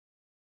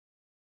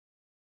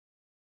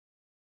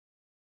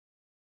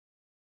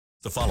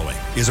The following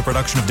is a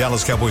production of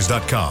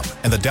DallasCowboys.com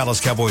and the Dallas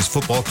Cowboys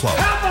Football Club.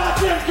 How about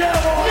them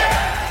Cowboys?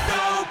 Yeah!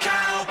 Go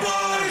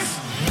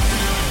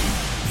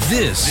Cowboys!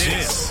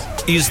 This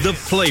is the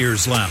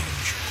Players Lounge,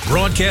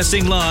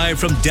 broadcasting live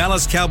from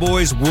Dallas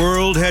Cowboys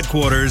World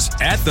Headquarters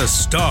at the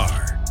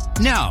Star.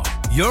 Now,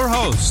 your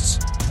hosts,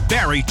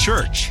 Barry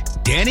Church,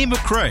 Danny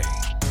McCray,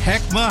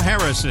 Heckma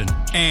Harrison,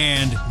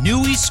 and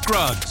Newy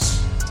Scruggs.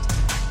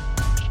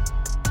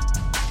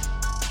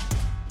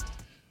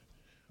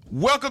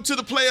 Welcome to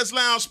the Players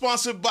Lounge,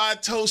 sponsored by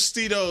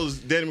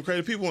Tostitos. Danny McCray,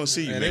 the people want to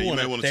see you, man.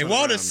 They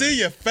want to see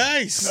your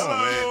face. Come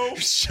on, man.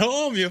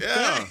 Show them your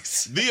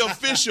face. The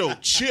official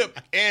chip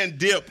and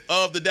dip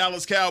of the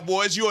Dallas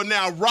Cowboys. You are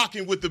now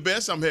rocking with the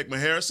best. I'm Heckma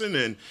Harrison,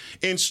 and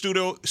in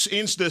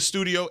the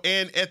studio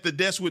and at the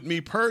desk with me,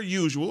 per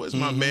usual, is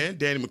my man,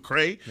 Danny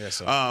McCray, Yes,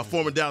 sir.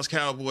 former Dallas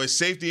Cowboys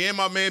safety, and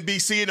my man,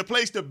 BC, in the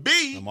place to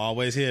be. I'm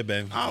always here,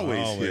 baby.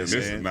 Always here,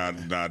 Listen,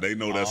 man. nah, they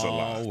know that's a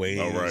lie. Always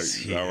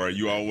All right.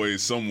 You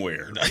always somewhere. But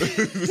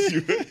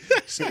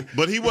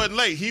he wasn't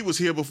late. He was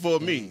here before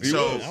me. He was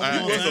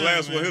the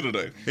last one here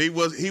today. He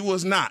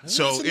was not.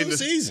 So It's a new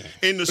season.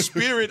 in the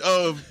spirit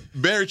of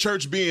Barry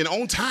Church being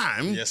on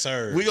time, Yes,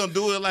 sir. we're gonna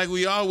do it like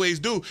we always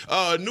do.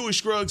 Newy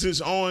Scruggs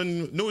is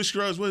on. Newy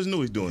Scruggs, what is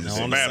Newy doing? this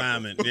On season?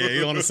 assignment. Yeah,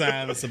 you're on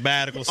assignment,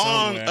 sabbatical On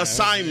somewhere.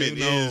 assignment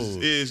Who knows?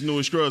 is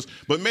Newy Scruggs.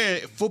 But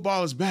man,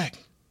 football is back.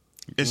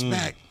 It's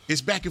back. It's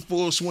back in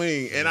full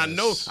swing. And I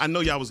know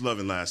y'all was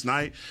loving last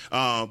night.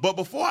 But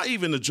before I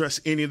even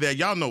address any of that,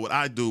 y'all know what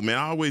I do, man.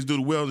 I always do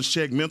the wellness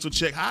check, mental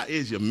check. How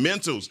is your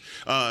mentals?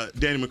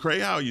 Danny McCray,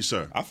 how are you,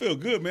 sir? I feel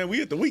good, man.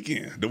 We at the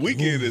weekend. The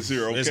weekend is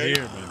here, okay? It's here,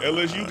 man.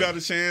 Unless you got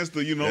a chance to,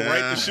 right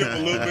the ship a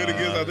little bit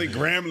against, I think,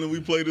 Grambling we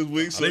play this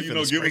week. So, they give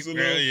finna us a scrape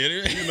little,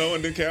 early,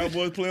 and the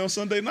Cowboys play on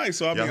Sunday night.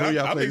 So, I Y'all mean, who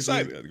y'all I'm play this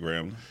excited at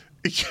Grambling.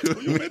 What you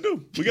want to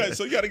do? You got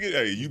to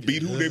get, you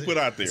beat who they put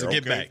out there, So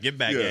okay? get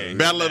back, gang.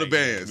 Battle of the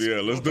Bands.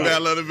 Yeah, let's do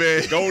Battle it. of the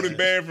Bands. Golden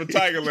Band from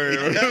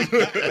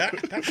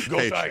Tigerland.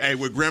 Go Tigers. Hey,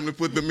 when Grambling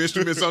put them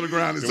instruments on the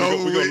ground, it's We're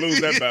over going to with. lose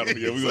that battle.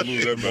 Yeah, we're going to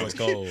lose that battle. It's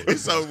cold.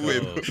 It's over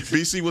with.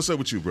 BC, what's up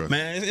with you, bro?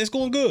 Man, it's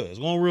going good. It's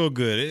going real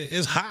good.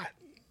 It's hot.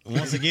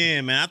 Once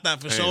again, man, I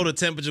thought for sure the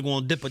temperature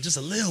going to dip just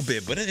a little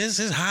bit, but it's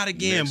hot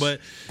again.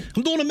 But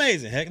I'm doing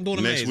amazing, Heck. I'm doing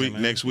amazing,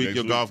 man. Next week,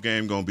 your golf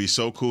game gonna be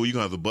so cool. You're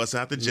gonna have to bust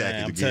out the jacket.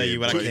 Man, I'm again. telling you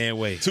what, I can't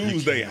wait.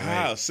 Tuesday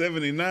high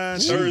 79,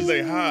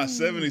 Thursday high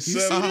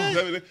 77.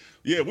 70.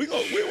 Yeah, we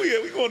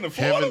going to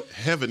Florida.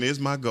 Heaven is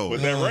my goal.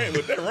 But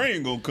that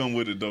rain gonna come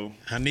with it though.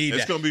 I need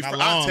It's that. gonna be. My I'll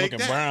lawn take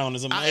looking that. brown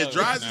as a mug. It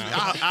drives me.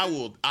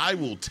 I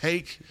will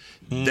take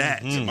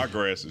that. My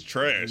grass is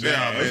trash.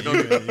 Yeah, man.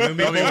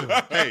 Don't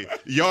hey,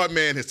 yard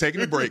man has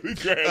taken a break. That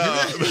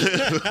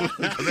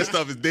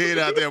stuff is dead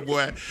out there,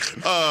 boy.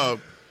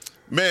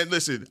 Man,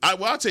 listen. I'll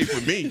tell you,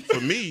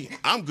 for me,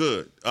 I'm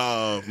good.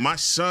 My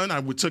son, I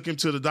took him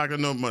to the doctor. I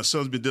know my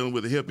son's been dealing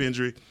with a hip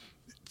injury.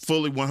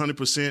 Fully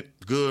 100%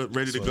 good,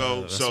 ready to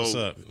go. That's So what's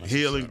up.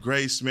 healing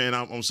grace, man.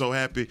 I'm so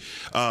happy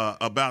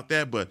about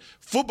that. But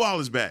football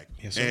is back.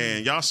 Yes, sir.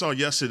 And y'all saw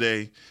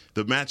yesterday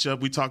the matchup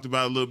we talked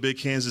about a little bit.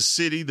 Kansas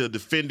City, the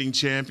defending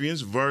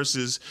champions,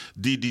 versus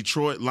the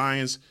Detroit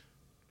Lions.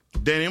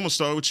 Danny, I'm going to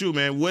start with you,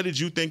 man. What did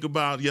you think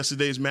about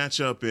yesterday's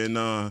matchup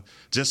and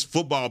just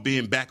football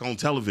being back on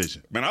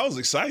television? Man, I was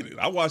excited.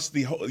 I watched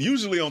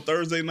usually on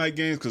Thursday night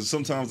games because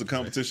sometimes the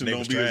competition They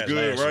don't was be as trash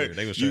good, last right? year.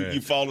 They was You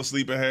trash. fall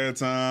asleep at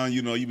halftime.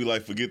 You be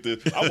like, forget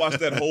this. I watched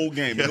that whole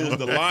game. It was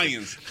the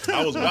Lions.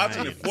 I was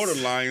watching it for the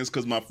Lions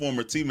because my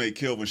former teammate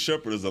Kelvin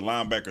Shepard is the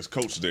linebackers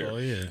coach there. Oh,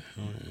 yeah.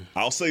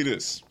 I'll say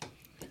this.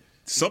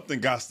 Something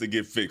got to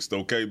get fixed,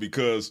 okay?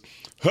 Because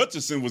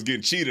Hutchinson was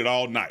getting cheated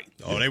all night.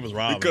 Oh, they was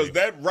robbing. Because you.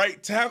 that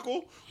right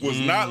tackle was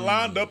not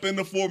lined up in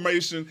the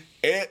formation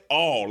at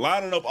all,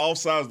 lining up all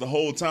sides the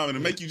whole time. And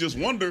it make you just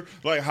wonder,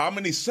 like, how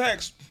many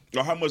sacks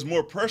or how much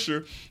more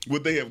pressure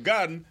would they have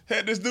gotten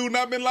had this dude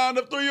not been lined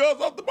up 3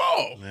 yards off the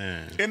ball?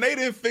 Man. And they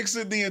didn't fix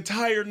it the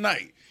entire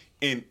night.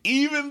 And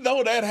even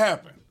though that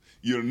happened,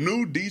 your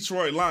new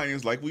Detroit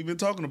Lions, like we've been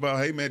talking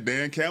about, hey, man,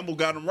 Dan Campbell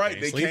got them right.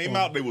 Can't They sleep came on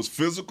out. They was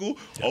physical.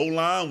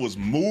 O-line was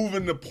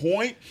moving the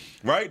point,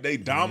 right? They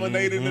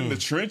dominated in the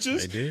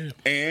trenches. They did.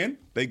 And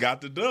they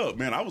got the dub.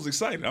 Man, I was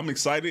excited. I'm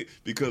excited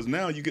because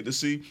now you get to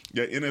see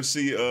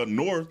NFC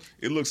North.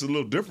 It looks a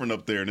little different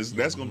up there. And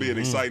that's going to be an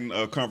exciting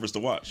conference to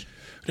watch.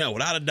 Yeah,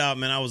 without a doubt,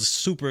 man, I was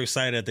super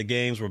excited that the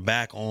games were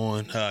back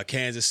on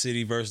Kansas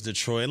City versus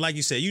Detroit. And like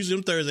you said, usually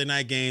them Thursday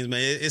night games,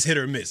 man, it's hit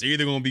or miss. They're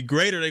either going to be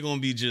great or they're going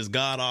to be just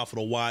god-awful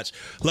to watch.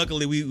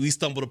 Luckily, we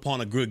stumbled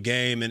upon a good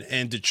game.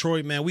 And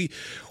Detroit, man, we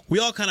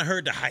all kind of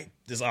heard the hype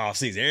this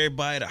offseason.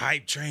 Everybody, the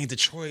hype train,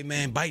 Detroit,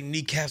 man, biting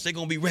kneecaps. They're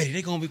going to be ready.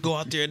 They're going to go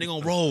out there and they're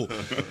going to roll.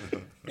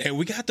 And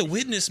we got to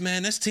witness,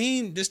 man, this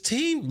team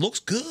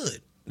looks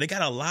good. They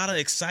got a lot of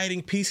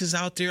exciting pieces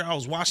out there. I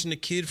was watching the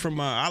kid from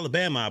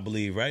Alabama, I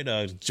believe, right?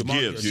 Jamal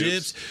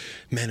Gibbs.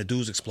 Man, the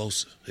dude's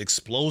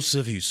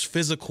explosive. He's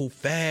physical,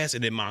 fast.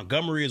 And then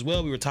Montgomery as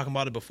well. We were talking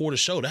about it before the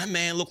show. That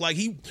man looked like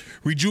he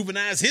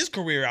rejuvenized his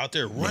career out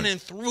there running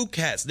through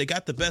cats. They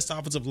got the best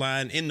offensive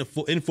line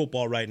in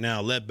football right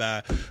now, led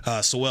by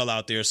Sewell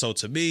out there. So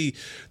to me,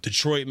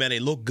 Detroit, man, they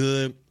look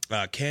good.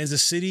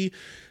 Kansas City,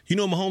 you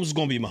know Mahomes is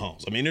going to be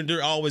Mahomes. I mean,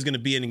 they're always going to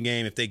be in the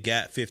game if they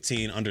got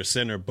 15 under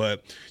center,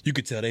 but you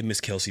could tell they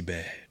miss Kelsey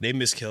bad. They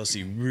miss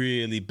Kelsey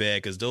really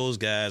bad because those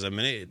guys, I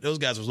mean, those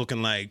guys was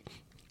looking like,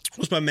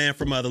 what's my man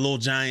from the Little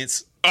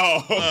Giants?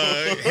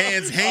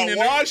 Hands hanging.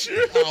 I'm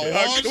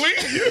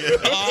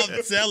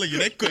telling you,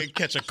 they couldn't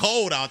catch a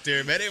cold out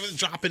there, man. They was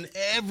dropping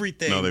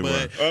everything. No, they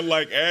weren't.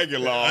 Unlike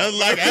Aguilar,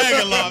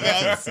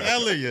 man, I'm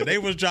telling you, they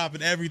was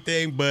dropping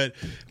everything. But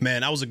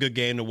man, that was a good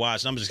game to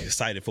watch. I'm just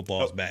excited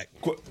football's back.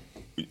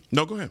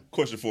 No, go ahead.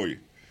 Question for you: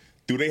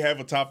 do they have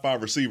a top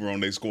 5 receiver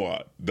on their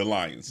squad? The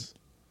Lions.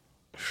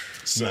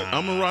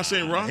 Amon-Ra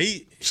St. Brown.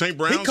 He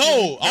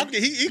cold.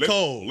 He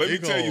cold. Let me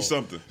tell you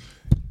something.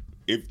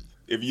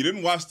 If you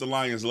didn't watch the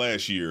Lions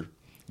last year,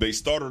 they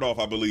started off,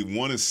 I believe,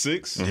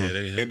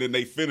 1-6, and then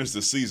they finished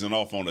the season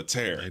off on a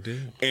tear. They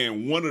did.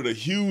 And one of the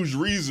huge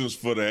reasons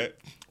for that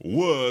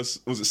was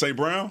it St.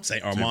 Brown?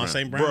 St.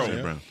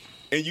 Brown. Bro.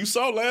 And you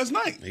saw last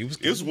night.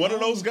 It's one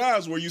of those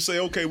guys where you say,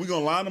 okay, we're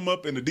going to line them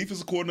up, and the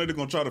defensive coordinator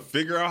going to try to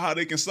figure out how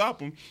they can stop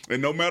them.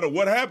 And no matter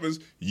what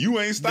happens, you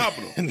ain't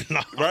stopping them.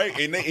 No. Right?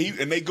 And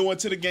they go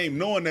into the game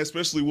knowing that,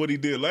 especially what he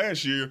did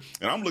last year.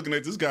 And I'm looking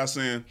at this guy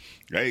saying,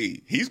 hey,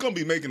 he's going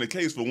to be making a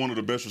case for one of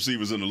the best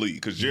receivers in the league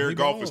because Jared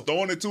Goff is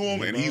throwing it to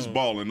him, and he's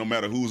balling no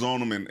matter who's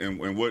on him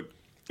and what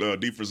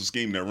defensive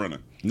scheme they're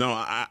running. No,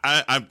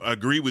 I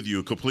agree with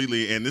you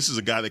completely. And this is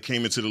a guy that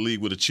came into the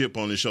league with a chip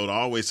on his shoulder,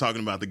 always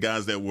talking about the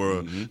guys that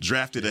were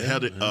drafted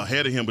ahead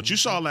of him. But you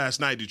saw last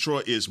night,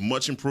 Detroit is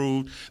much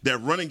improved.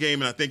 That running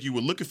game, and I think you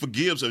were looking for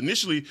Gibbs.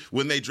 Initially,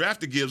 when they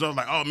drafted Gibbs, I was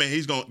like, oh, man,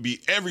 he's going to be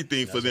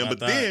everything for them.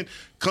 But then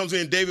comes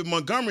in David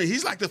Montgomery.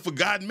 He's like the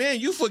forgotten man.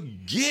 You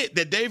forget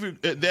that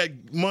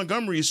that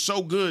Montgomery is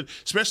so good,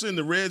 especially in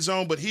the red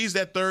zone, but he's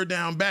that third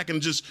down back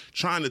and just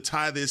trying to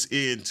tie this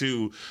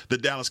into the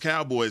Dallas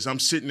Cowboys. I'm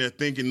sitting there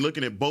thinking,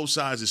 looking at both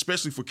sides,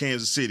 especially for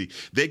Kansas City.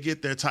 They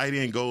get their tight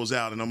end goes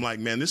out, and I'm like,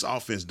 man, this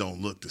offense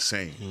don't look the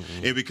same.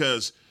 And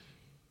because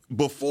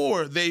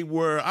before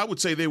I would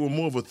say they were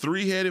more of a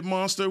three-headed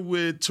monster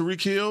with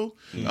Tyreek Hill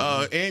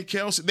and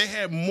Kelsey. They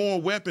had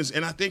more weapons,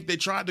 and I think they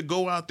tried to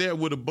go out there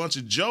with a bunch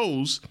of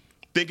Joes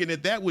thinking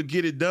that would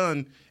get it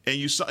done, and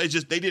you saw they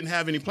didn't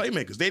have any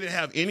playmakers. They didn't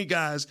have any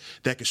guys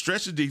that could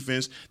stretch the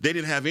defense. They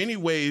didn't have any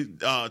way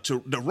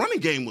the running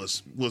game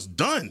was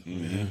done.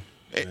 Mm-hmm.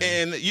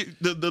 And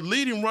the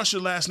leading rusher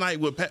last night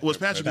was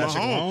Patrick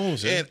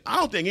Mahomes. And I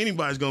don't think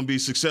anybody's going to be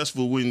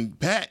successful when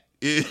Pat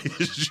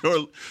is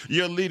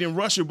your leading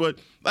rusher. But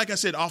like I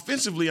said,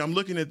 offensively, I'm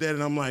looking at that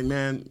and I'm like,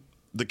 man,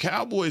 the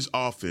Cowboys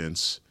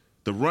offense,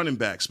 the running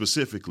back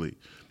specifically,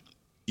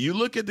 you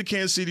look at the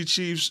Kansas City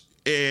Chiefs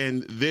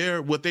and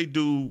what they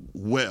do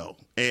well.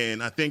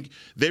 And I think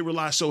they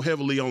rely so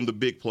heavily on the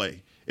big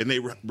play. And they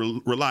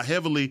rely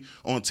heavily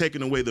on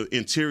taking away the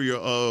interior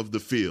of the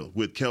field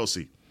with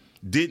Kelsey.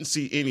 Didn't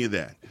see any of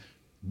that.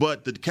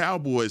 But the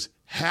Cowboys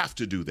have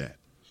to do that.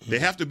 They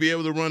have to be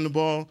able to run the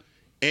ball,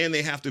 and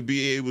they have to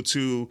be able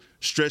to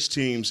stretch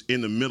teams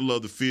in the middle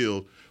of the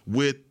field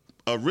with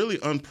a really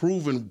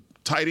unproven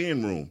tight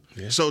end room.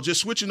 Yeah. So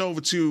just switching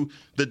over to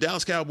the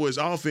Dallas Cowboys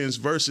offense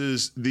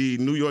versus the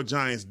New York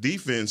Giants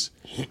defense,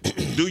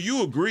 do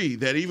you agree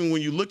that even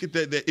when you look at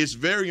that it's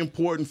very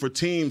important for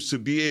teams to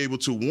be able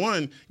to,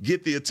 one,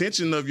 get the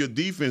attention of your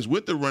defense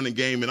with the running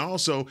game and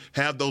also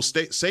have those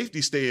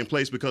safety stay in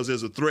place because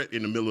there's a threat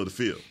in the middle of the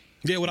field?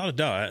 Yeah, without a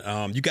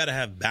doubt. You got to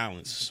have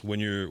balance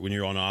when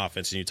you're on the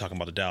offense and you're talking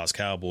about the Dallas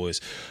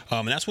Cowboys.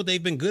 And that's what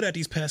they've been good at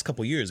these past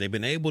couple of years. They've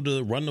been able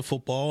to run the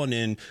football, and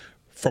then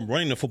from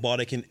running the football,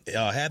 they can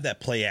have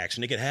that play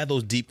action. They can have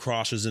those deep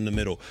crossers in the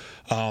middle.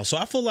 So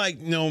I feel like,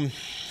 I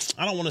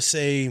don't want to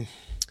say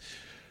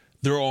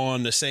they're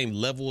on the same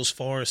level as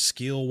far as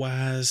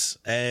skill-wise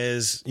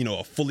as,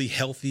 a fully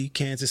healthy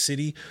Kansas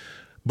City.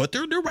 But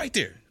they're right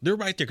there. They're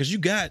right there because you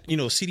got,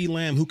 CeeDee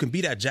Lamb, who can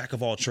be that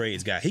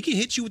jack-of-all-trades guy. He can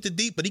hit you with the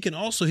deep, but he can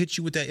also hit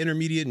you with that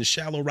intermediate and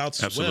shallow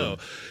routes as well.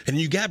 And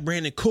you got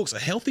Brandon Cooks, a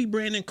healthy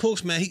Brandon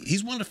Cooks, man.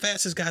 He's one of the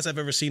fastest guys I've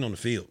ever seen on the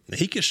field.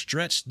 He can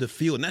stretch the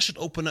field, and that should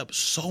open up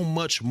so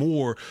much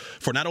more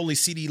for not only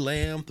CeeDee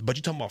Lamb, but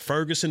you're talking about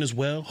Ferguson as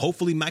well.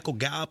 Hopefully Michael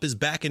Gallup is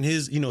back in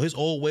his, his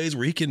old ways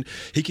where he can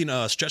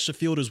stretch the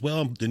field as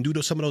well and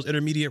do some of those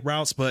intermediate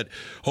routes. But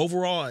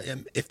overall,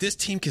 if this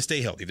team can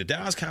stay healthy, the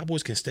Dallas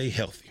Cowboys can stay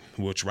healthy,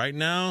 which right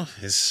now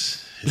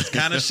is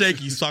kind of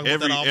shaky. He's talking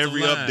about that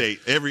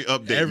every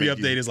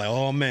update is like,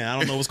 oh man, I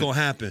don't know what's going to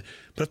happen.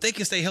 But if they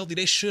can stay healthy,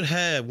 they should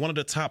have one of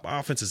the top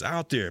offenses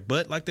out there.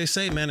 But like they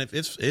say, man, if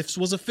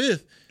was a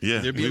fifth,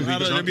 there'd be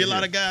a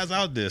lot of guys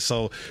out there.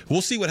 So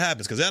we'll see what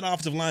happens because that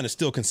offensive line is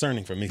still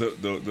concerning for me.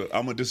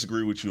 I'm gonna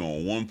disagree with you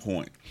on one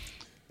point.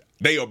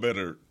 they are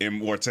better and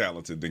more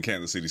talented than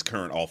Kansas City's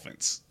current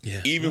offense.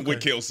 Yeah, even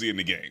with Kelce in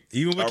the game.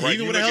 Even with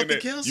a healthy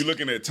Kelce? You're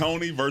looking at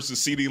Tony versus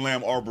CeeDee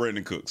Lamb or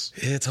Brandon Cooks.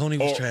 Yeah, Tony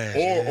was trash.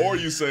 Or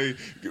you say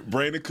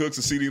Brandon Cooks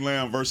and CeeDee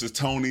Lamb versus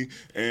Tony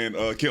and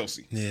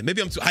Kelce. Yeah,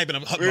 maybe I'm hyping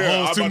up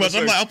Mahomes too much.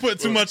 I'm putting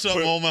too much up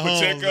on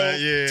Mahomes.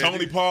 Pacheco,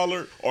 Tony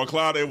Pollard, or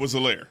Clyde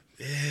Edwards-Helaire.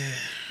 Yeah.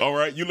 All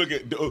right, you look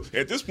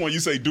at this point, you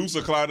say Deuce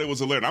or Clyde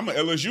Edwards-Helaire. I'm an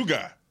LSU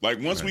guy. Like,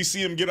 once we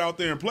see him get out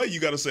there and play, you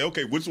got to say,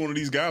 okay, which one of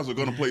these guys are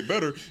going to play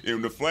better?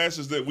 And the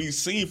flashes that we've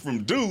seen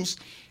from Deuce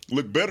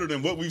look better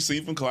than what we've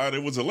seen from Clyde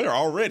Edwards-Helaire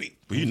already.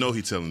 But you know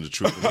he's telling the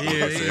truth. I'm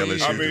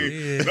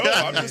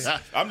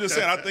just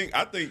saying,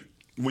 I think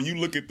when you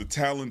look at the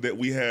talent that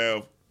we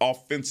have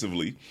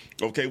offensively,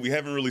 okay, we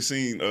haven't really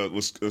seen a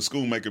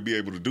Schoonmaker be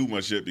able to do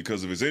much yet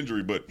because of his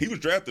injury, but he was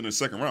drafted in the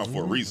second round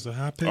for a reason.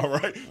 All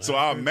right, so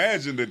I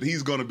imagine that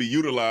he's going to be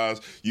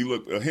utilized. You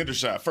look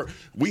Hendershot.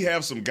 We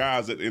have some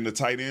guys in the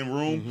tight end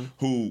room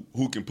who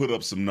can put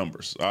up some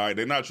numbers. All right,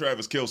 they're not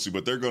Travis Kelce,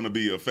 but they're going to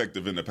be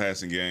effective in the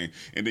passing game.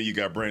 And then you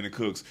got Brandon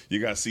Cooks,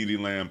 you got CeeDee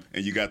Lamb,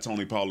 and you got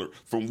Tony Pollard.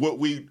 From what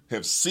we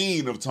have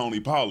seen of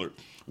Tony Pollard,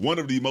 one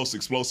of the most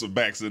explosive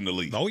backs in the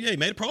league. Oh, yeah, he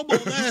made a Pro Bowl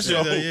last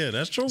year. Yeah,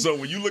 that's true. So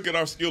when you look at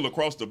our skill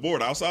across the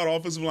board, outside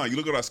offensive line, you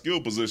look at our skill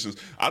positions,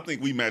 I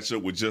think we match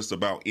up with just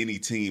about any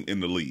team in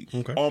the league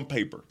on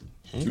paper.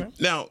 Okay.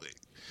 Now,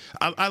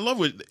 I love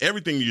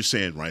everything you're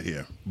saying right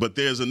here, but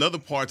there's another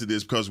part to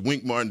this because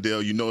Wink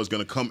Martindale, is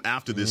going to come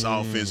after this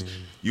offense.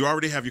 You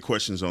already have your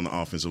questions on the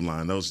offensive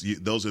line.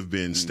 Those have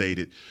been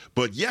stated.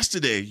 But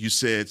yesterday you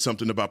said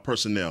something about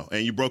personnel,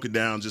 and you broke it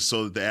down just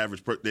so that the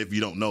average, if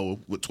you don't know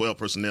what 12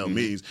 personnel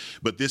means,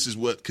 but this is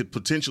what could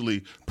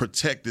potentially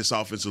protect this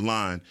offensive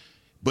line.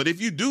 But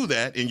if you do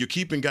that and you're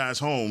keeping guys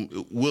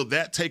home, will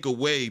that take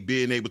away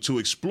being able to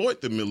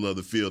exploit the middle of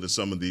the field in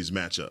some of these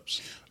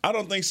matchups? I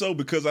don't think so,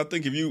 because I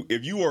think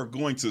if you are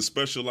going to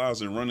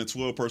specialize in running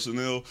 12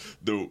 personnel,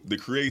 the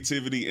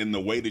creativity and the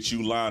way that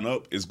you line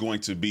up is going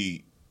to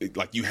be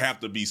like, you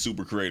have to be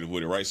super creative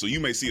with it, right? So you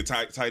may see a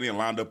tight end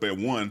lined up at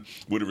 1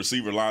 with a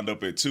receiver lined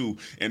up at 2,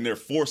 and they're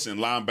forcing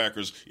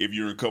linebackers, if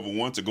you're in cover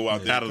 1, to go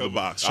out there out of the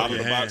box.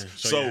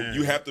 So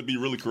you have to be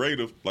really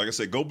creative. Like I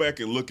said, go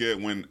back and look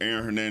at when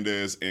Aaron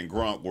Hernandez and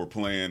Gronk were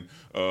playing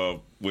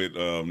with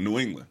New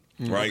England.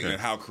 Right, and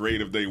how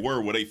creative they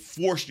were, where they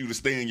forced you to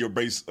stay in your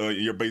base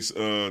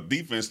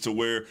defense, to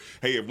where,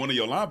 hey, if one of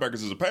your linebackers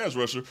is a pass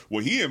rusher,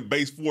 well, he in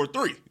base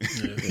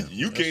 4-3.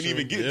 You can't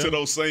even get to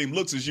those same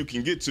looks as you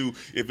can get to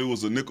if it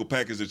was a nickel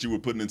package that you were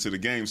putting into the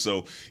game.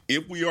 So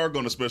if we are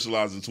going to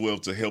specialize in 12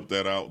 to help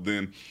that out,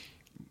 then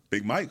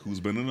Big Mike, who's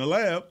been in the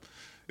lab,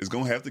 is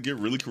going to have to get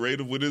really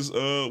creative with his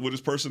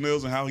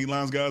personnels and how he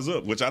lines guys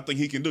up, which I think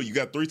he can do. You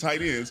got 3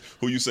 tight ends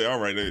who you say, all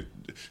right,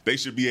 they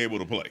should be able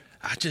to play.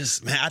 I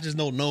just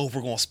don't know if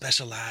we're going to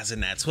specialize in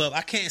that 12.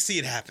 I can't see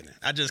it happening.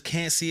 I just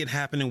can't see it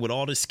happening with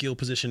all the skill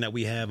position that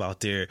we have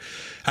out there.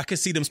 I can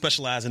see them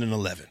specializing in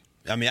 11.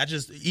 I mean,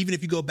 even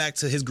if you go back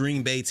to his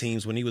Green Bay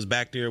teams when he was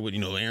back there with,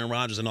 Aaron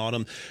Rodgers and all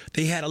them,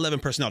 they had 11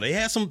 personnel. They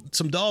had some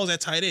dogs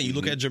at tight end. You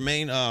look at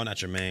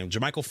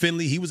Jermichael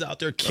Finley, he was out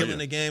there killing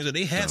the games. So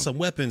they had some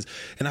weapons.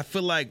 And I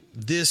feel like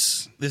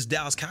this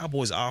Dallas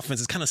Cowboys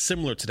offense is kind of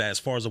similar to that as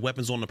far as the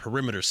weapons on the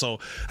perimeter. So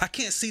I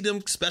can't see them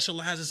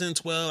specializing in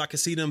 12. I can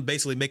see them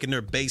basically making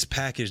their base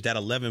package that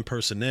 11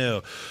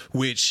 personnel,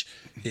 which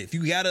if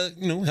you got to,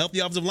 help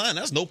the offensive line,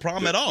 that's no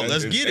problem at all.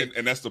 Let's get it.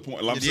 And that's the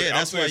point. I'm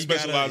saying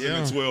specializing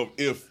in 12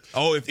 if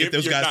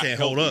those guys can't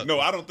hold up. No,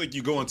 I don't think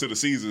you go into the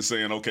season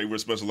saying, okay, we're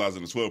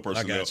specializing in 12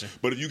 personnel.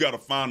 But if you got to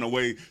find a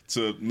way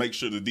to make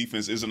sure the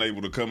defense isn't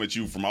able to come at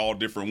you from all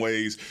different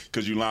ways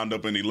because you lined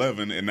up in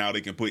 11 and now they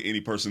can put any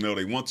personnel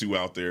they want to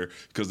out there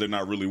because they're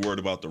not really worried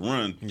about the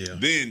run,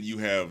 then you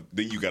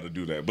got to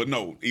do that. But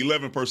no,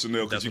 11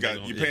 personnel because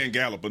you're paying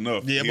Gallup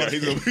enough. Yeah, but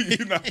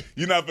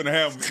you're not going to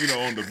have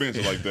on the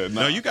bench like that.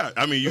 No, you got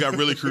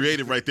really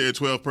creative right there.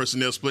 12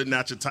 personnel, splitting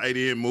out your tight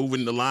end,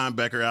 moving the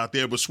linebacker out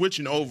there, but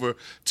switching over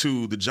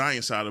to the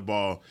Giants side of the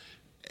ball.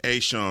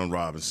 A'Shawn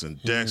Robinson,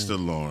 Dexter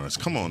Lawrence.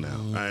 Come on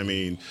now. I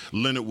mean,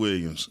 Leonard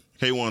Williams,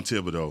 Kayvon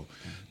Thibodeau.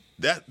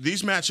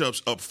 These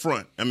matchups up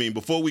front,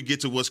 before we get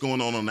to what's going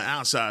on the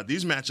outside,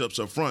 these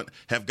matchups up front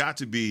have got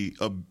to be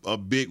a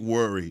big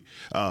worry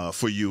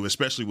for you,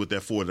 especially with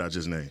that 4 that I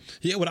just named.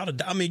 Yeah, without a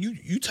doubt.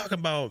 You talk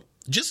about,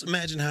 just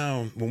imagine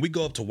how when we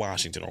go up to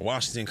Washington or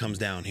Washington comes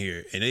down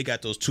here and they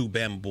got those 2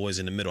 Bama boys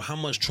in the middle, how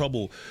much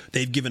trouble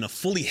they've given a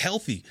fully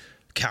healthy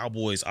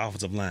Cowboys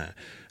offensive line.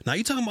 Now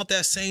you're talking about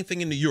that same thing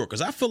in New York,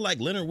 because I feel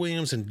like Leonard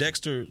Williams and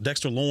Dexter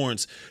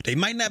Lawrence, they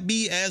might not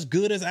be as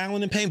good as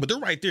Allen and Payne, but they're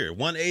right there,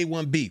 1A,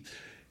 1B.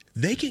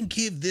 They can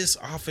give this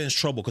offense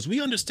trouble because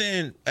we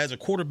understand as a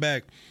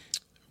quarterback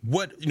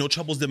what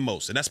troubles them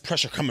most, and that's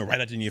pressure coming right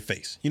out in your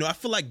face. I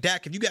feel like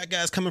Dak, if you got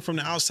guys coming from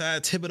the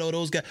outside, Thibodeau,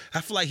 those guys,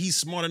 I feel like he's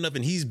smart enough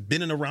and he's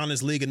been around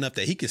this league enough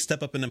that he can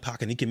step up in the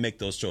pocket and he can make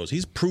those throws.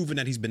 He's proven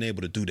that he's been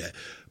able to do that.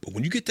 But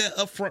when you get that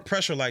upfront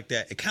pressure like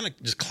that, it kind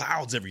of just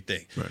clouds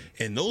everything. Right.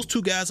 And those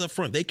 2 guys up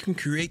front, they can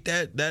create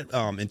that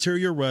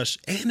interior rush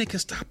and they can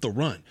stop the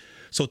run.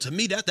 So to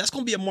me, that's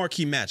going to be a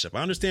marquee matchup.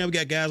 I understand we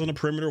got guys on the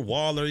perimeter,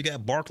 Waller, you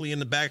got Barkley in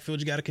the backfield,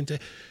 you got to contend.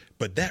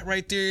 But that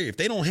right there, if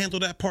they don't handle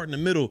that part in the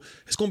middle,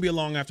 it's going to be a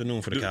long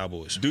afternoon for the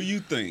Cowboys. Do you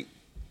think,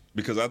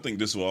 because I think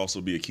this will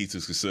also be a key to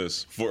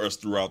success for us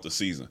throughout the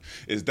season,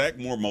 is Dak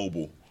more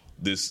mobile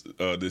this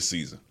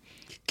season?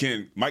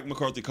 Can Mike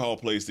McCarthy call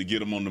plays to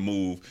get him on the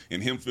move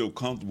and him feel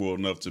comfortable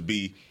enough to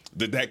be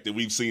the Dak that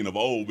we've seen of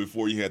old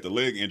before he had the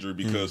leg injury?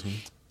 Because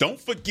don't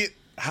forget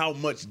how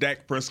much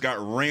Dak Prescott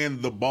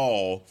ran the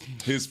ball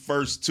his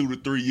first 2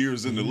 to 3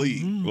 years in the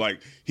league. Like,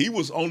 he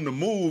was on the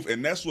move,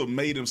 and that's what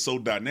made him so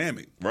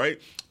dynamic,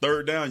 right?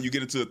 Third down, you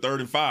get into the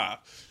 3rd and 5.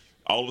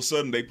 All of a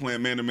sudden, they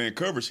playing man-to-man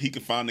coverage. He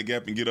can find the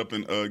gap and get up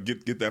and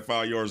get that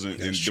 5 yards and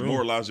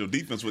demoralize your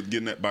defense with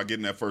getting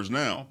that first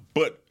down.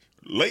 But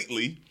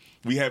lately,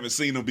 we haven't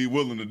seen him be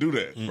willing to do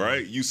that,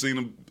 right? You've seen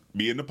him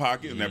be in the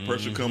pocket, and that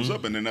pressure comes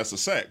up, and then that's a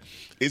sack.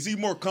 Is he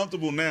more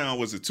comfortable now,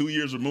 was it 2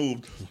 years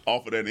removed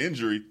off of that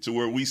injury, to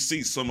where we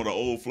see some of the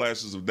old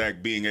flashes of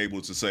Dak being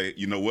able to say,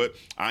 you know what,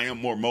 I am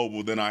more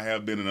mobile than I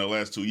have been in the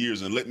last 2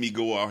 years, and let me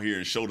go out here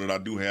and show that I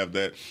do have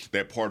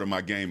that part of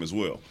my game as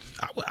well?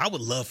 I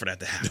would love for that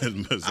to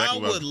happen. Exactly I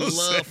would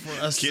love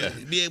for us to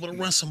be able to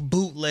run some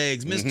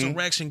bootlegs,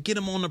 misdirection, get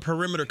him on the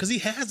perimeter, because he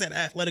has that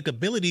athletic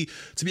ability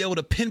to be able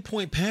to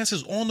pinpoint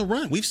passes on the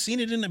run. We've seen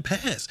it in the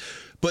past.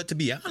 But to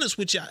be honest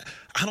with you,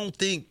 I don't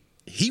think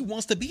he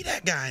wants to be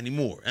that guy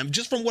anymore. And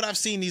just from what I've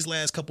seen these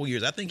last couple of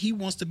years, I think he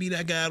wants to be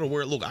that guy to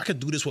where, look, I could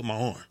do this with my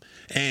arm.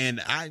 And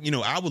I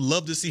would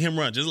love to see him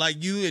run just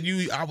like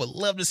you. I would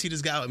love to see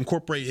this guy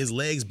incorporate his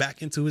legs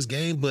back into his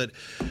game, but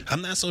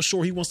I'm not so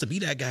sure he wants to be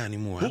that guy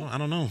anymore. I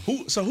don't know.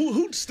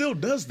 Who still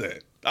does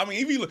that? I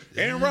mean, if you look,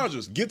 Aaron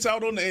Rodgers gets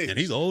out on the edge. And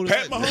he's old.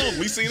 Pat Mahomes,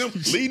 we seen him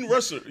leading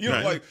rusher.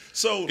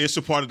 So it's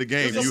a part of the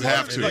game. You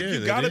have to.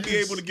 You got to be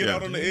able to get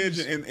out on the edge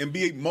and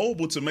be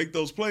mobile to make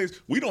those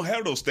plays. We don't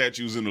have those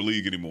statues in the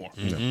league anymore.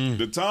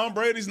 The Tom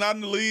Brady's not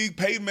in the league.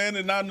 Peyton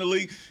Manning not in the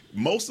league.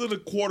 Most of the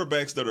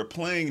quarterbacks that are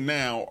playing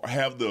now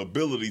have the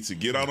ability to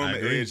get out on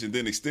the edge and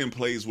then extend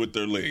plays with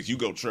their legs. You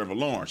go Trevor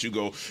Lawrence. You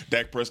go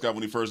Dak Prescott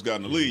when he first got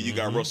in the league. You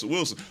got Russell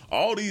Wilson.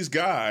 All these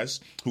guys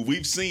who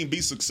we've seen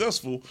be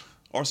successful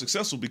are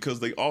successful because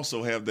they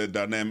also have that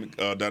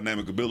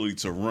dynamic ability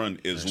to run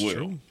as well.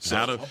 True.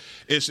 So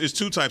it's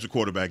two types of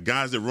quarterback: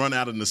 guys that run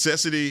out of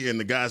necessity, and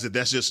the guys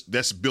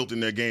that's built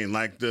in their game,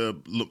 like the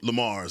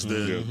Lamars,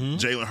 the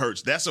Jalen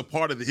Hurts. That's a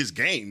part of his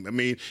game. I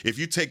mean, if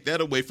you take that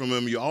away from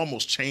him, you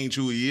almost change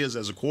who he is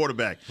as a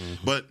quarterback.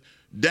 But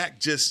Dak,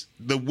 just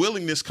the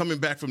willingness coming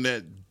back from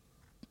that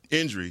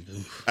injury,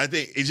 I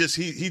think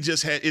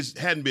it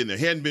hadn't been there.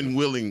 He hadn't been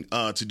willing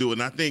to do it.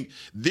 And I think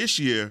this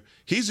year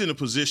he's in a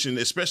position,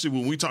 especially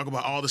when we talk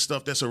about all the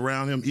stuff that's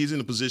around him, he's in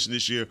a position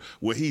this year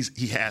where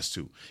he has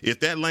to.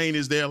 If that lane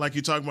is there, like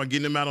you're talking about,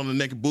 getting him out on the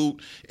naked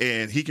boot,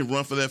 and he can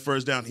run for that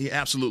first down, he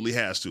absolutely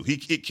has to.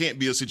 It can't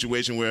be a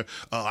situation where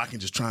I can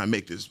just try and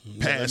make this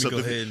pass.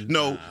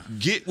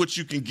 Get what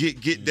you can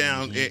get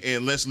down,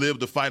 and let's live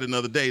to fight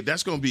another day.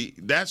 That's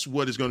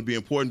what is going to be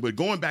important. But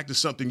going back to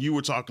something you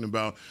were talking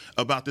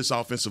about this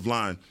offensive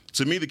line,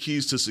 to me, the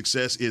keys to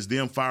success is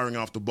them firing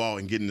off the ball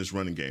and getting this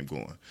running game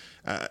going.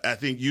 I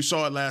think you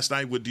saw it last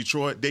night with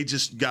Detroit. They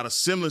just got a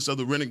semblance of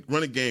the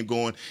running game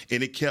going,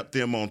 and it kept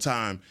them on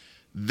time.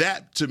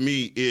 That, to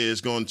me,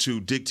 is going to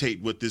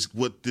dictate what this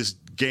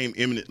game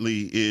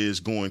imminently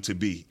is going to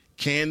be.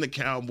 Can the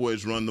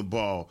Cowboys run the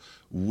ball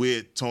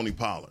with Tony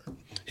Pollard?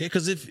 Yeah,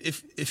 because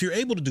if you're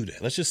able to do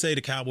that, let's just say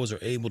the Cowboys are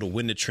able to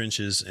win the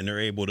trenches and they're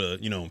able to,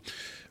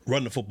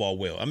 run the football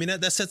well. I mean,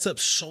 that sets up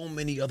so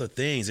many other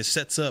things. It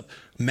sets up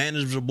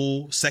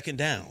manageable second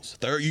downs.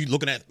 You're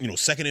looking at,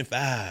 2nd and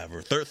 5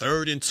 or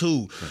 3rd and 2.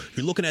 Right.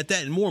 You're looking at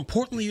that. And more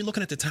importantly, you're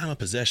looking at the time of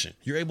possession.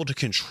 You're able to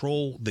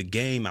control the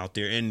game out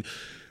there. And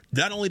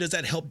not only does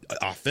that help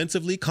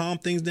offensively calm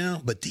things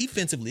down, but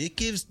defensively, it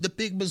gives the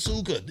big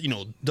bazooka,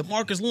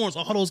 DeMarcus Lawrence,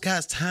 all those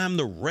guys time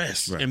to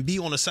rest and be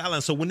on the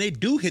sideline. So when they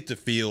do hit the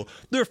field,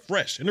 they're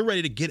fresh and they're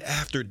ready to get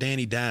after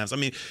Danny Dimes. I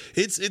mean,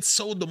 it's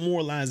so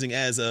demoralizing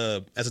as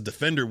a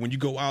defender when you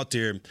go out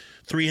there,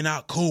 3 and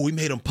out, cool, we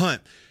made them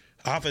punt.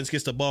 Offense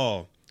gets the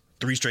ball.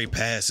 3 straight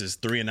passes,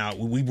 3 and out.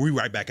 We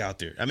right back out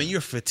there. I mean,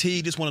 you're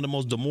fatigued. It's one of the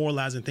most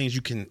demoralizing things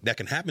that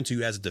can happen to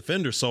you as a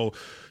defender. So,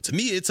 to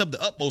me, it's of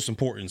the utmost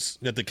importance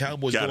that the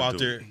Cowboys go out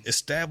there,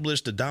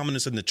 establish the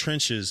dominance in the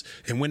trenches,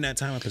 and win that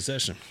time of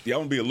possession. Yeah, I'm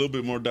going to be a little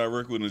bit more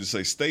direct with it and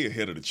say stay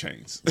ahead of the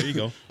chains. There you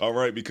go. All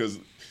right, because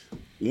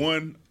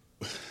one,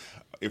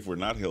 if we're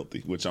not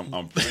healthy, which I'm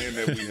praying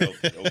that we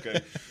healthy,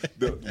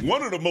 okay?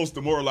 One of the most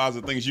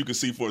demoralizing things you can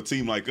see for a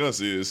team like us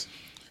is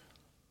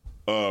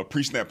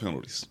pre-snap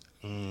penalties.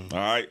 All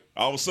right.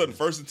 All of a sudden,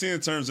 1st and 10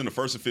 turns into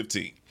 1st and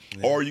 15.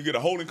 Yeah. Or you get a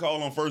holding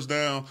call on 1st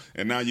down,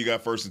 and now you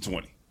got 1st and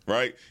 20.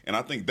 Right? And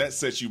I think that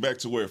sets you back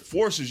to where it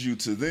forces you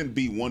to then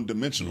be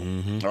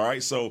one-dimensional. All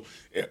right. So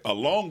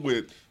along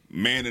with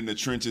manning the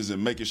trenches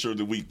and making sure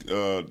that we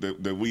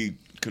that we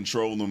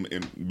control them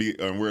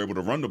and we're able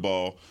to run the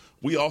ball,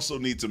 we also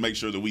need to make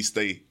sure that we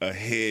stay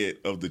ahead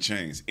of the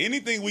chains.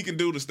 Anything we can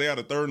do to stay out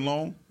of 3rd and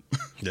long,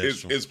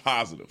 is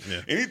positive.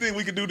 Yeah. Anything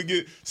we can do to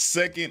get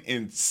 2nd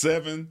and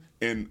 7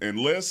 and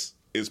less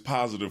is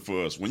positive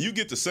for us. When you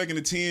get to 2nd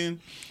and 10,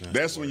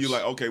 that's when you're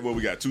like, okay, well,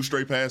 we got 2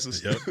 straight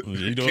passes. Yep.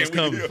 You know it's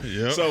coming.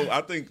 Yep. So I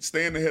think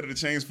staying ahead of the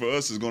chains for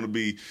us is going to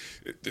be,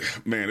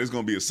 man, it's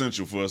going to be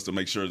essential for us to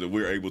make sure that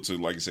we're able to,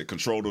 like you said,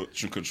 control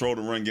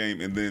the run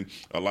game and then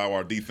allow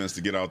our defense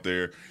to get out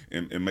there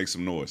and make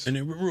some noise. And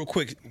then real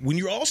quick, when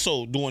you're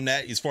also doing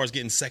that, as far as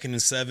getting 2nd and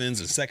 7s and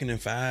 2nd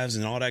and 5s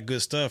and all that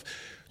good stuff,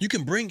 you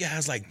can bring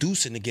guys like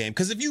Deuce in the game.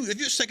 Because if you're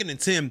 2nd and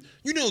 10,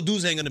 you know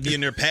Deuce ain't going to be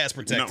in there pass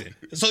protected.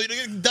 No. So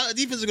the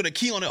defense is going to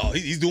key on it. Oh,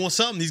 he's doing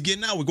something. He's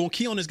getting out. We're going to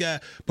key on this guy.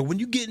 But when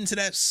you get into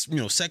that,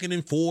 2nd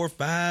and 4,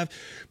 5,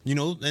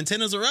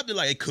 antennas are up. They're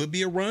like, it could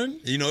be a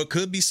run. It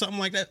could be something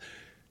like that.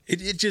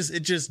 It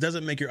just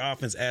doesn't make your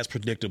offense as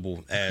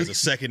predictable as a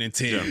 2nd and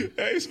 10.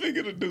 Hey,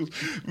 speaking of Deuce,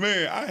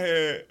 man,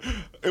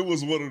 it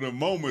was one of the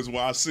moments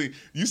where I see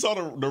you saw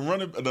the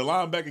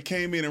linebacker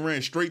came in and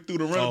ran straight through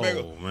the running back.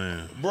 Oh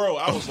man, bro,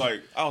 I was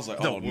like, oh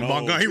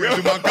no, he ran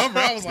through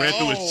Montgomery. I was like, ran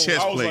through his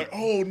chest plate. I was like,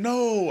 oh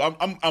no,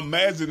 I'm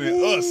imagining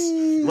us,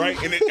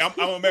 right? And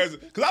I'm imagining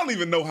because I don't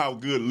even know how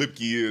good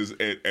Lipke is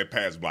at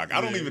pass block. I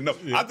don't even know.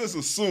 I just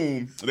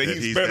assume that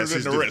he's better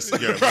than the rest.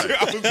 Yeah,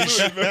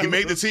 right. He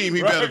made the team.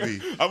 He better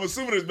be. I'm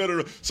assuming it's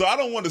better. So I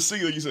don't want to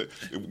see, like you said,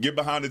 get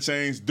behind the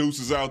chains,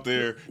 Deuces out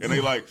there, and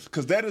they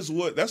because that's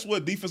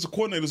what defensive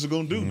coordinators are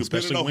going to do,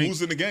 depending on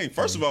who's in the game.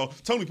 First of all,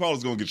 Tony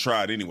Pollard's going to get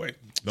tried anyway,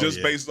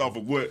 based off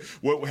of what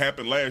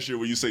happened last year,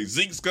 where you say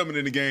Zeke's coming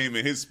in the game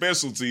and his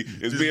specialty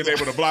is being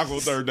able to block on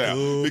 3rd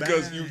down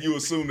because you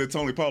assume that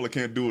Tony Pollard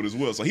can't do it as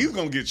well. So he's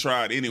going to get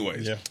tried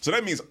anyways. Yeah. So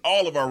that means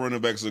all of our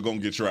running backs are going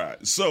to get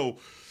tried. So.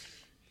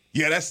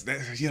 Yeah, that's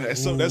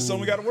something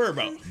we got to worry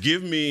about.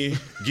 Give me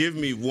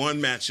one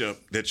matchup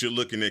that you're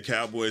looking at: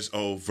 Cowboys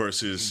O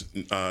versus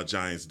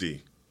Giants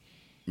D.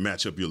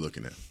 Matchup you're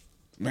looking at.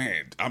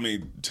 Man, I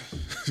mean,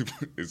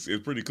 it's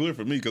pretty clear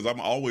for me because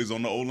I'm always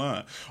on the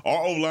O-line.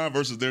 Our O-line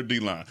versus their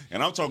D-line.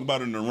 And I'm talking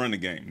about in the running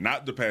game,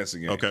 not the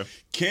passing game. Okay.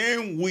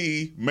 Can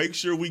we make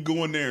sure we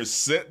go in there and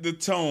set the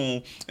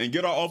tone and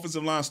get our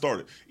offensive line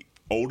started?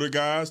 Older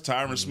guys,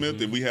 Tyron Smith,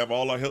 if we have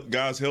all our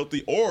guys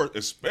healthy, or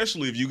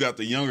especially if you got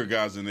the younger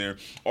guys in there,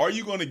 are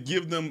you going to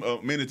give them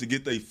a minute to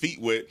get their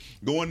feet wet,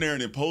 go in there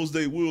and impose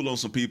their will on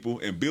some people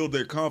and build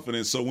their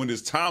confidence so when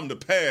it's time to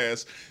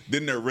pass,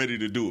 then they're ready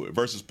to do it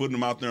versus putting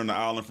them out there on the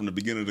island from the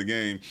beginning of the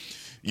game,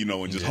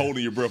 and just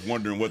holding your breath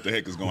wondering what the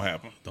heck is going to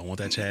happen. Don't want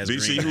that Chaz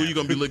BC, Green. Who you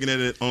going to be looking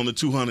at it on the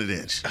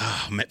 200-inch?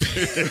 Oh, man.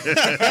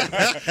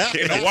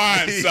 In the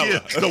wine cellar.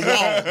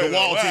 The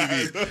wall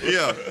TV.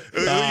 Yeah.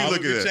 Who you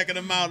looking at? Checking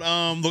them out.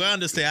 Look, I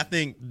understand. I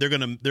think they're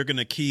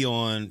gonna key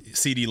on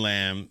CeeDee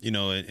Lamb,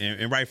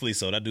 and rightfully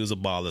so. That dude's a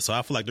baller. So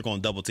I feel like they're gonna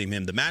double team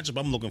him. The matchup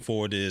I'm looking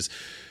forward is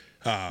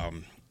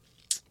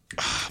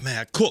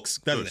Cooks.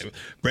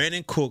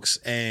 Brandon Cooks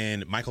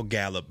and Michael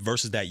Gallup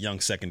versus that young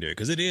secondary,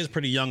 because it is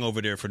pretty young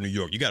over there for New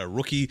York. You got a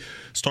rookie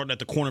starting at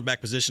the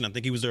cornerback position. I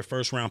think he was their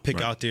first round pick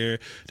out there.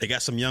 They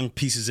got some young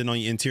pieces in on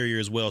the interior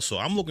as well. So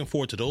I'm looking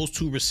forward to those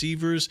two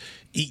receivers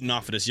eating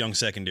off of this young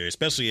secondary,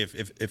 especially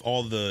if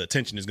all the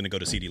attention is going to go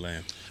to CeeDee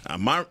Lamb.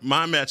 My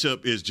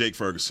matchup is Jake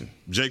Ferguson.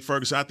 Jake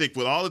Ferguson, I think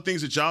with all the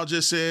things that y'all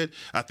just said,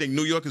 I think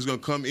New York is going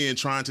to come in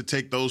trying to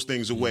take those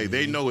things away. Mm-hmm.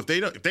 They know if they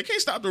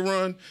can't stop the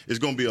run, it's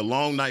going to be a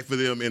long night for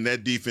them in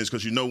that defense,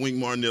 because Wink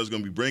Martindale is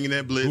going to be bringing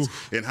that blitz.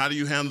 Oof. And how do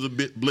you handle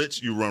the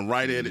blitz? You run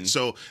right at it.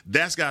 So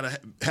that's got to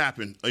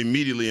happen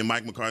immediately in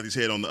Mike McCarthy's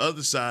head. On the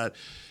other side,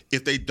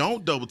 if they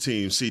don't double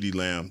team CeeDee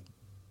Lamb,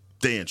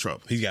 they in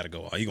trouble. He's got to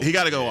go off. He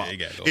got to go off.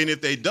 And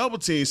if they double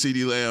team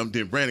CeeDee Lamb,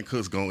 then Brandon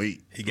Cooks going to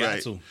eat. He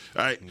got to. All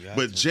right.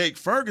 But Jake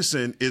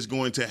Ferguson is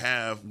going to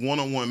have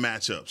one-on-one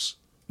matchups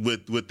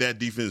with that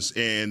defense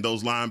and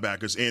those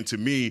linebackers. And to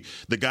me,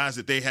 the guys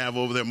that they have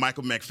over there,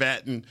 Michael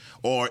McFadden,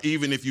 or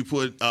even if you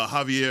put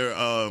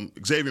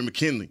Xavier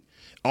McKinley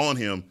on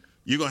him,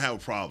 you're going to have a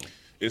problem.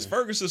 Is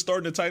Ferguson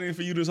starting to tight end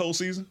for you this whole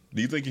season?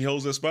 Do you think he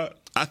holds that spot?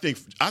 I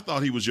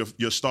thought he was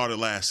your starter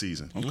last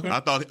season. Okay. I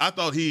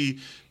thought he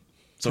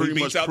pretty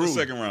much out proved.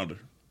 The second rounder.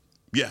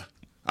 Yeah.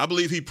 I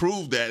believe he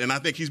proved that, and I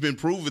think he's been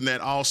proving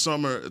that all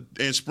summer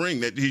and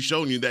spring, that he's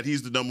shown you that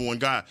he's the number one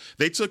guy.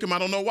 They took him. I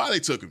don't know why they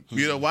took him.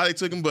 You know why they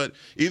took him, but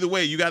either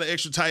way, you got an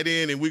extra tight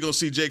end, and we're going to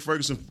see Jake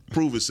Ferguson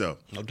prove himself.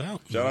 No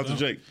doubt. Shout out to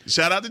Jake.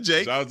 Shout out to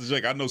Jake. Shout out to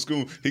Jake. I know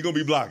school. He going to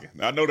be blocking.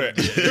 I know that.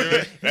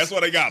 That's why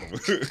they got him.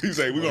 He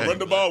say, we're going to run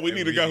the ball. We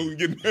need a guy who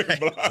can get in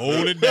block.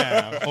 Hold it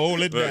down.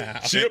 Hold it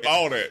down. Chip,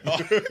 all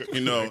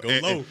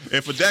that.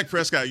 And for Dak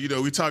Prescott,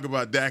 we talk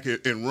about Dak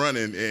and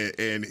running,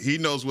 and he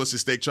knows what's at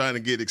stake trying to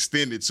get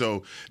extended.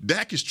 So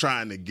Dak is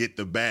trying to get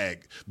the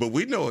bag, but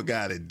we know a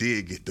guy that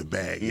did get the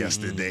bag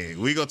yesterday.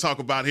 We're going to talk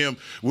about him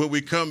when we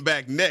come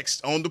back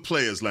next on the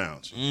Players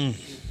Lounge.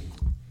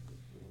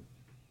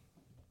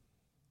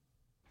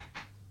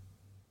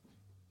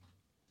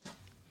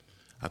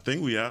 I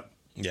think we out.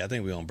 Yeah, I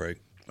think we on break.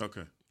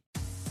 Okay.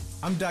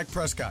 I'm Dak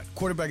Prescott,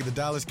 quarterback of the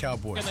Dallas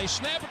Cowboys. And they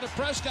snap it to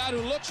Prescott,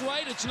 who looks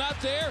right. It's not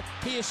there.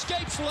 He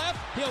escapes left.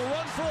 He'll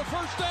run for a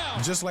first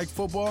down. Just like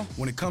football,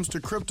 when it comes to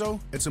crypto,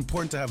 it's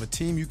important to have a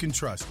team you can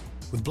trust.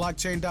 With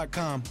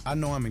Blockchain.com, I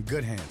know I'm in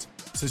good hands.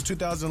 Since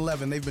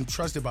 2011, they've been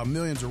trusted by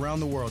millions around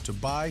the world to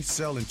buy,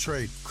 sell, and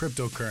trade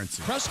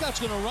cryptocurrency.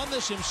 Prescott's going to run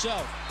this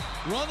himself.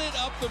 Run it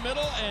up the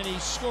middle, and he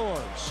scores.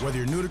 Whether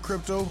you're new to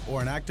crypto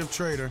or an active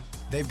trader,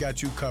 they've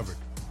got you covered.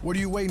 What are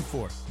you waiting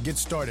for? Get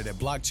started at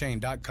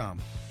Blockchain.com.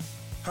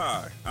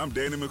 Hi, I'm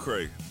Danny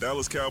McCray,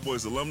 Dallas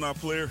Cowboys alumni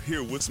player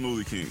here with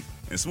Smoothie King.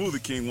 And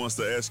Smoothie King wants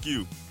to ask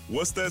you,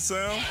 what's that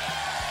sound?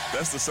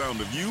 That's the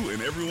sound of you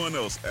and everyone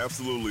else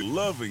absolutely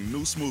loving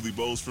new smoothie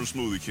bowls from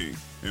Smoothie King.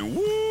 And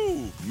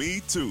woo,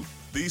 me too.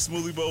 These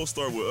smoothie bowls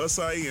start with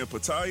acai and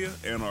pitaya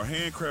and are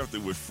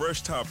handcrafted with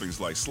fresh toppings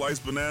like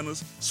sliced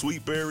bananas,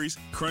 sweet berries,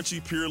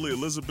 crunchy Purely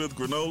Elizabeth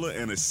granola,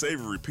 and a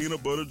savory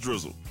peanut butter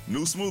drizzle.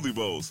 New smoothie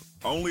bowls,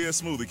 only at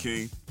Smoothie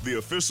King, the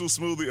official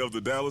smoothie of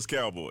the Dallas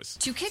Cowboys.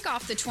 To kick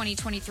off the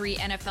 2023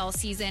 NFL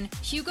season,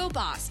 Hugo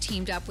Boss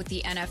teamed up with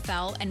the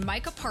NFL and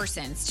Micah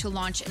Parsons to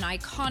launch an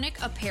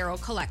iconic apparel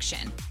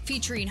collection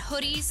featuring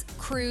hoodies,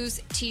 crews,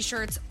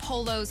 t-shirts,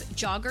 polos,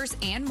 joggers,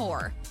 and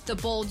more. The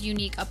bold,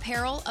 unique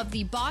apparel of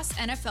the Boss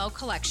NFL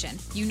collection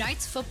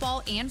unites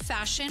football and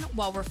fashion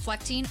while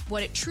reflecting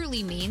what it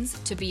truly means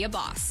to be a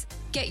boss.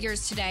 Get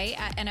yours today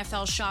at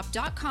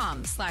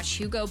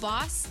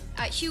nflshop.com/HugoBoss,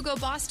 at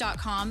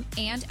HugoBoss.com,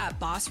 and at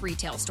Boss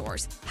retail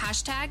stores.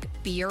 Hashtag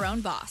be your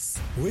own boss.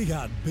 We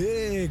got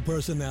big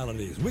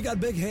personalities. We got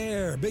big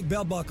hair, big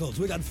belt buckles.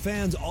 We got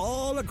fans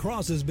all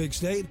across this big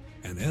state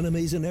and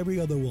enemies in every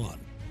other one.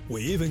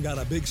 We even got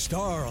a big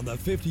star on the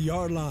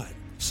 50-yard line.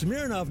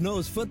 Smirnoff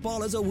knows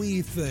football is a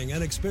we thing,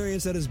 an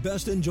experience that is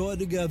best enjoyed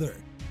together.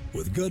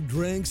 With good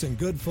drinks and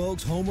good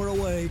folks home or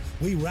away,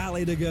 we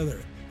rally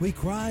together. We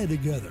cry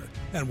together,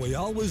 and we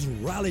always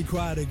rally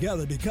cry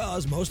together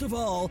because, most of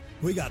all,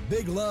 we got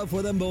big love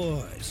for them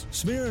boys.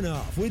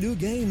 Smirnoff, we do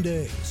game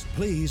days.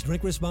 Please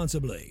drink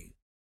responsibly.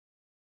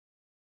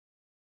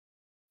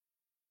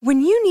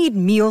 When you need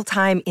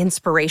mealtime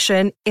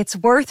inspiration, it's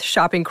worth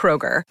shopping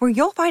Kroger, where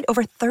you'll find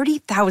over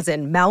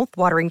 30,000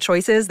 mouth-watering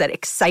choices that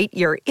excite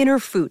your inner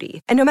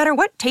foodie. And no matter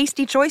what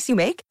tasty choice you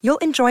make, you'll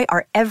enjoy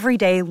our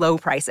everyday low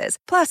prices,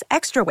 plus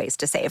extra ways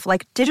to save,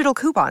 like digital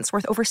coupons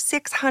worth over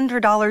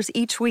 $600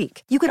 each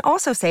week. You can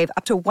also save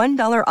up to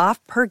 $1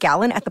 off per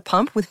gallon at the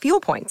pump with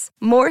fuel points.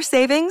 More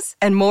savings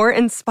and more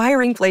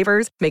inspiring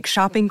flavors make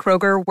shopping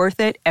Kroger worth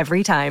it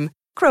every time.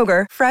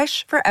 Kroger,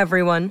 fresh for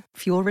everyone.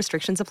 Fuel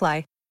restrictions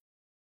apply.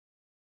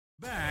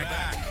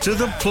 Back to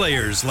the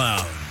Players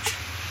Lounge.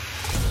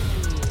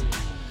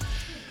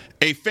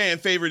 A fan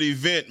favorite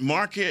event,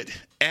 Market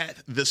at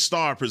the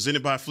Star,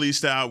 presented by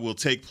Fleestyle, will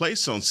take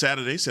place on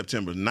Saturday,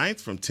 September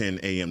 9th from 10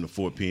 a.m. to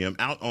 4 p.m.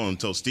 out on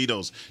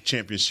Tostitos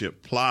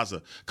Championship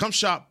Plaza. Come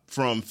shop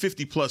from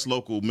 50-plus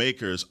local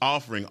makers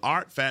offering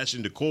art,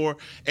 fashion, decor,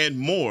 and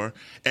more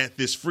at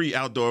this free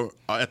outdoor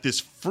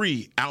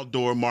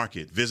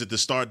market. Visit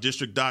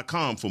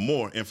thestardistrict.com for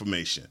more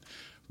information.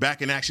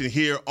 Back in action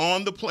here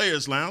on the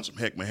Players Lounge. I'm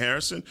Heckman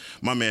Harrison,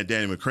 my man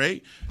Danny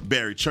McCray.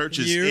 Barry Church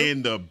is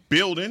in the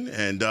building,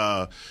 and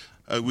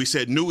we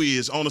said Nui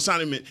is on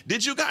assignment.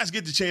 Did you guys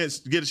get a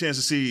chance to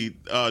see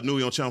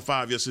Nui on Channel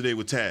 5 yesterday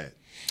with Tad?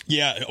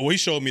 Yeah, well, he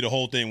showed me the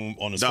whole thing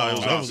on his phone.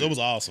 It was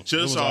awesome.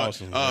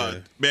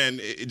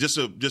 Man,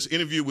 just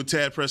interview with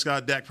Tad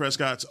Prescott, Dak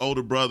Prescott's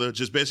older brother,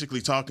 just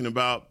basically talking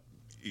about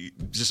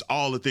just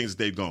all the things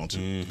that they've gone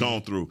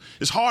through.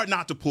 It's hard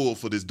not to pull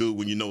for this dude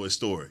when you know his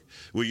story.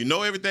 When you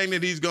know everything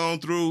that he's gone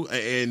through,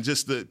 and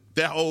just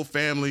that whole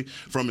family,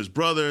 from his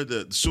brother,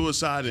 the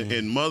suicide,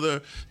 and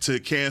mother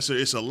to cancer.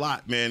 It's a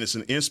lot, man. It's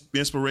an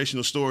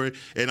inspirational story,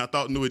 and I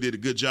thought Nui did a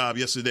good job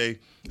yesterday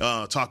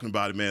talking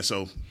about it, man.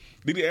 So,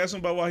 did he ask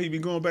him about why he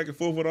been going back and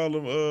forth with all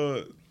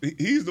of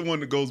he's the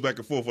one that goes back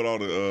and forth with all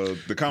the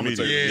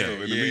commentators and stuff in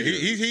the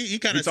media. He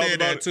kind of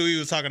said that too. He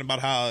was talking about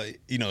how,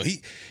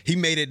 he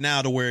made it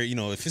now to where,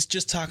 if it's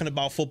just talking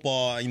about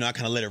football, I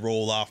kind of let it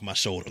roll off my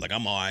shoulder. Like,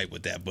 I'm all right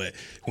with that. But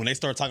when they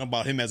start talking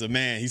about him as a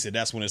man, he said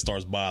that's when it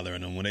starts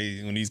bothering him.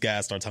 When these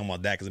guys start talking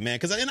about Dak as a man.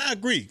 And I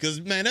agree.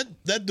 Because, man,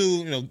 that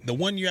dude, the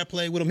 1 year I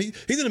played with him,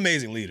 he's an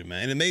amazing leader,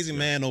 man. An amazing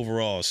man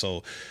overall.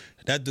 So,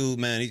 that dude,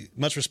 man,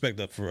 much respect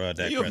up for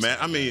Dak Prescott. Man,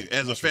 I mean,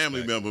 as a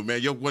family member,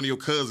 man, one of your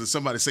cousins,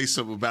 somebody say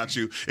something about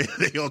you, and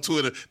they on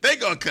Twitter, they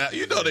gonna clap.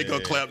 They gonna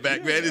clap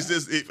back, man. It's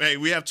just, hey,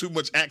 we have too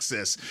much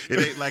access. It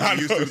ain't like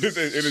you used to.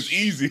 And it's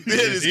easy.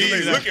 It's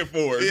easy. They're looking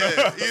for it.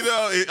 Yeah,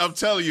 I'm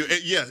telling you,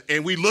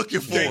 and we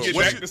looking for it. Get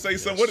back to say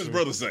something. What does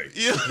brother say?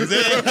 Yeah,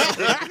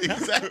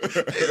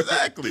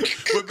 exactly.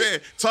 But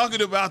man,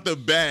 talking about the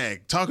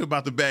bag,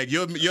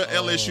 your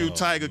LSU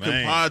Tiger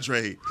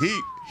compadre,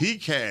 he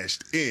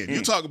cashed in.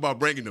 You talk about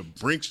bringing the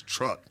Brinks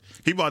truck.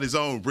 He bought his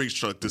own Brinks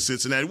truck to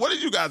Cincinnati. What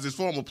did you guys, as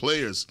former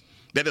players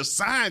that have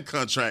signed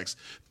contracts,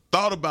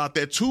 thought about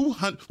that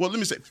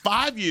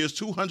 5 years,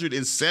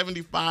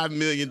 $275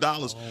 million,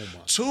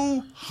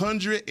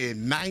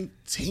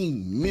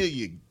 $219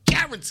 million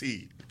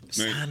guaranteed.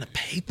 Sign the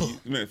paper.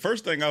 Man,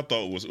 first thing I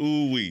thought was,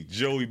 ooh-wee,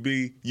 Joey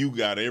B, you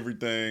got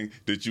everything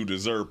that you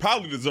deserve.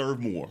 Probably deserve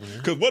more.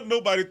 Because wasn't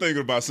nobody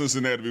thinking about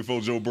Cincinnati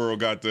before Joe Burrow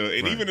got there.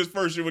 And even his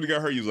first year when he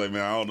got hurt, he was like,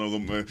 man, I don't know,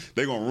 man,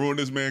 they're going to ruin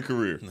this man's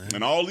career.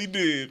 And all he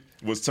did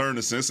was turn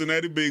the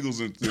Cincinnati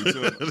Bengals into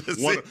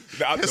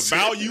the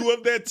value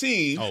of that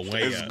team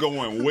is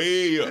going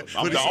way up.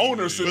 I'm the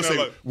owner sitting there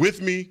like,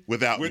 with me,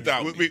 without me,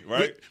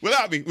 right?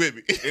 Without me, with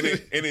me.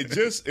 and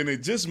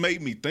it just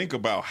made me think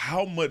about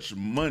how much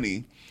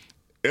money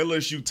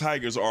LSU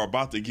Tigers are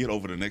about to get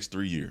over the next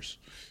 3 years.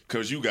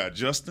 Because you got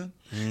Justin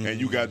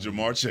and you got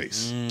Jamar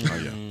Chase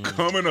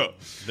coming up.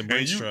 The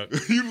Brinks truck.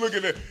 You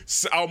looking at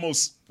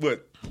almost,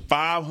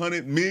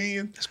 $500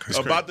 million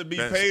about to be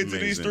paid to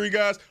these three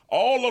guys,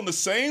 all on the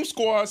same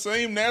squad,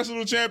 same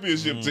national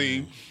championship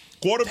team.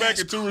 Quarterback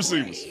and two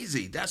receivers.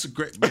 Crazy. That's a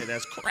great man.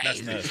 That's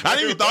crazy. I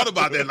didn't even thought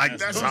about that. Like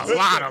that's a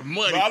lot of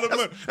money.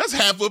 That's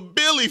 $500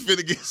 million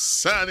finna get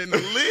signed in the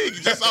league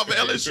just off of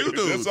LSU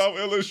dudes. That's off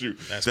LSU.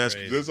 That's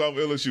off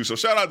LSU. So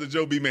shout out to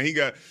Joe B. Man, he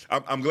got.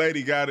 I'm glad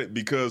he got it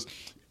because.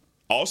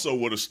 Also,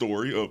 with a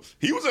story of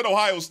he was at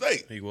Ohio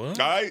State. He was.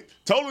 All right,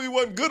 told him he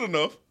wasn't good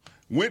enough.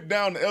 Went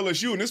down to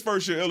LSU, and his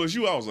first year at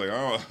LSU, I was like,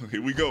 oh,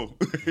 here we go.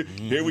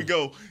 Here we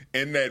go.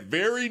 And that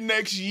very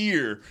next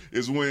year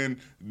is when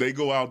they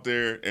go out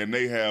there and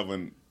they have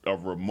a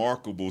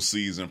remarkable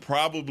season,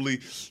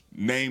 probably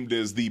named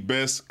as the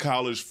best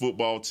college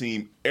football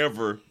team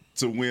ever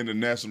to win the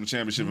national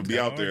championship and be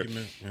out there.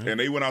 And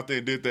they went out there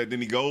and did that. Then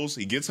he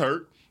gets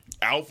hurt,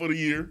 out for the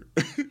year,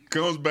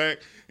 comes back,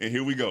 and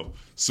here we go.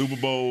 Super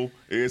Bowl,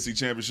 AFC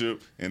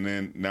championship, and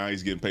then now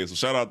he's getting paid. So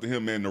shout out to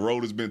him, man. The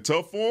road has been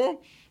tough for him.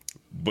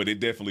 But it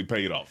definitely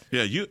paid off.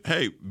 Yeah,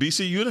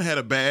 BC, you done had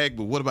a bag,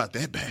 but what about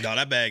that bag? No,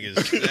 that bag is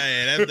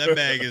that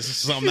bag is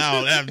something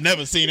I've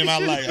never seen in my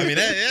life. I mean,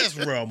 that's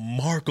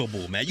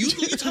remarkable, man. You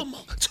talking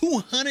about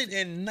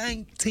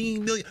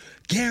 $219 million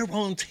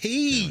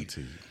guaranteed.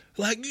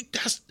 Like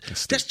that's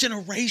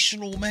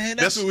generational, man.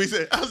 That's what we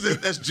said.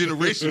 That's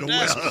generational.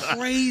 That's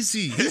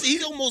crazy.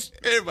 He's almost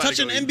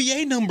touching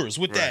NBA numbers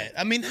with that.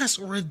 I mean, that's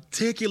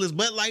ridiculous.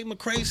 But like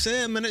McCray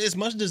said, man, it's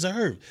much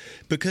deserved.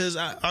 Because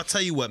I'll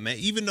tell you what, man.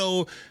 Even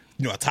though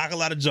I talk a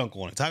lot of junk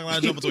on it,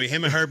 between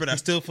him and Herbert, I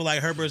still feel like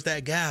Herbert's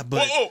that guy.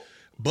 But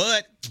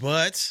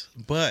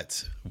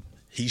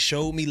he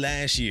showed me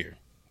last year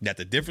that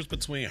the difference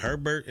between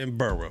Herbert and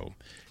Burrow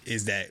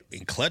is that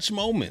in clutch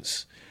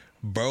moments.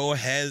 Burrow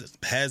has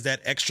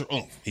that extra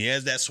oomph. He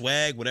has that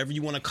swag, whatever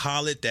you want to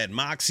call it, that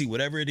moxie,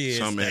 whatever it is,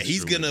 that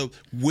he's going to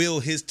will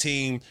his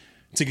team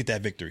to get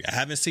that victory. I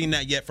haven't seen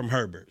that yet from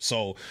Herbert.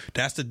 So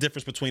that's the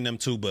difference between them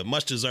two, but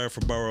much deserved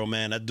for Burrow,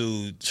 man. That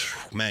dude,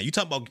 man, you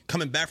talk about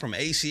coming back from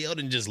ACL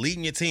and just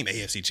leading your team,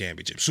 AFC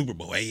Championship, Super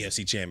Bowl,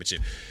 AFC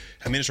Championship.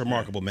 I mean, it's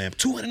remarkable, man.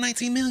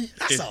 $219 million?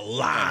 That's a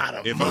lot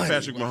of money. If I'm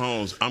Patrick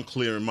Mahomes, I'm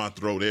clearing my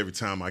throat every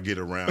time I get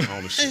around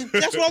ownership.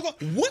 That's what I go.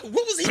 What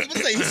was he?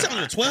 He's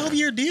selling a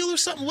 12-year deal or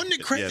something? Wasn't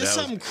it crazy?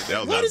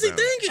 What is he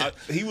thinking?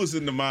 He was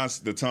in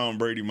the Tom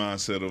Brady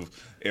mindset of,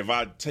 if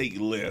I take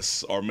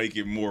less or make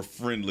it more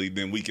friendly,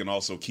 then we can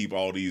also keep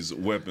all these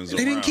weapons around.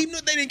 They didn't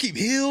keep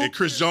Hill. And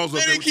Chris Jones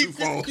was there with 2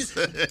 phones.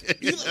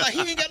 He look like he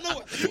ain't got no.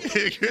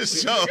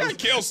 Chris Jones. Got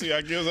Kelsey,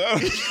 I guess.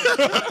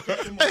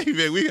 Hey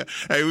man,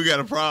 we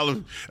got a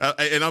problem,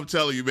 and I'm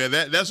telling you, man,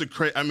 that's a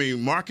crazy. I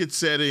mean, market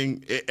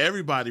setting.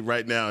 Everybody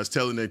right now is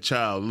telling their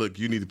child, look,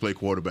 you need to play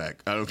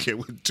quarterback. I don't care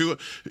what.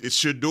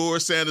 It's Shedeur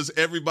Sanders.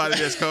 Everybody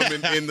that's coming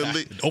in the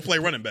league. Don't play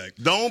running back.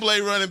 Don't play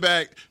running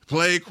back.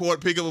 Play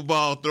pick up a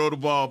ball, throw the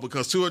ball,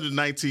 because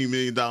 $219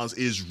 million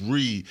is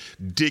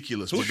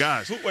ridiculous. But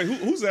guys,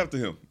 who's after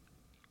him?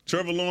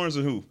 Trevor Lawrence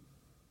or who?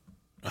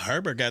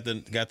 Herbert got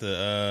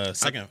the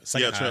second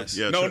highest.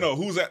 No,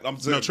 who's that? I'm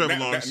saying Trevor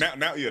Lawrence.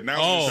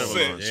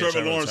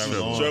 Trevor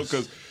Lawrence.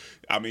 Because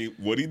I mean,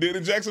 what he did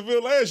in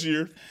Jacksonville last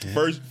year,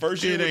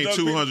 first year. It ain't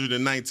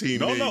 $219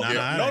 million.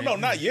 No,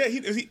 not yet.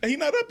 He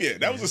not up yet.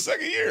 That was the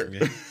second year.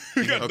 Yeah.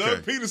 We got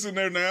Doug Peterson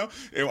there now,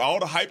 and all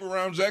the hype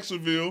around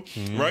Jacksonville,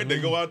 right? They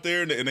go out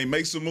there and they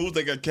make some moves.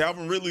 They got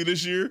Calvin Ridley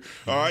this year.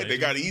 All right, they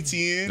got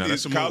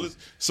ETN in college.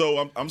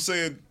 So I'm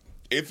saying,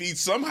 if he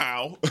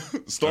somehow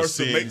starts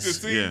to make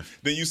this team,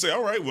 then you say,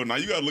 all right, well, now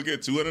you got to look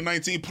at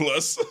 219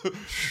 plus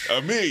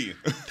 $1 million.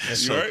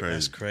 That's so crazy.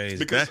 That's crazy.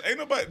 Because ain't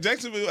nobody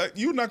Jacksonville.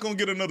 You're not gonna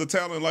get another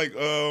talent like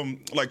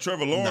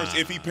Trevor Lawrence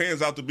if he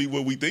pans out to be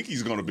what we think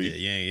he's gonna be.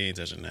 Yeah, you ain't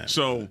touching that.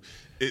 So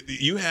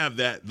you have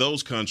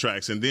those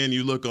contracts, and then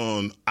you look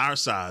on our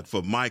side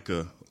for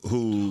Micah,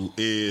 who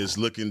is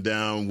looking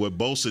down what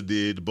Bosa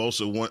did.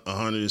 Bosa won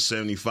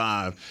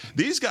 175.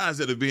 These guys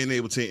that are being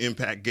able to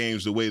impact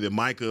games the way that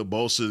Micah,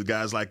 Bosa,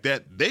 guys like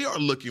that, they are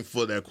looking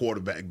for that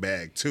quarterback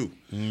bag too.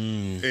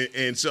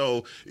 And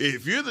so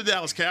if you're the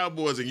Dallas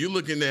Cowboys and you're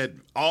looking at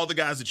all the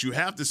guys that you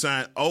have to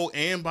sign,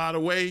 and by the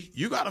way,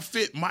 you got to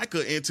fit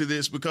Micah into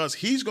this, because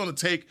he's going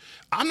to take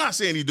 – I'm not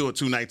saying he's doing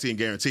 $219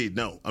 guaranteed.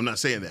 No, I'm not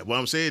saying that. What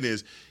I'm saying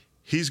is,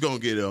 he's going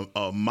to get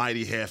a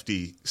mighty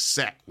hefty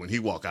sack when he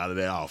walk out of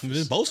that office.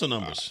 His Bosa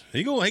numbers.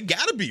 He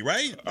got to be,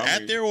 right?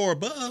 At there or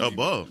above.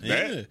 Above.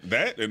 Yeah.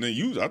 That, and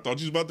then I thought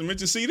you was about to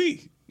mention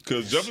CD.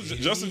 Because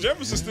Justin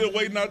Jefferson's still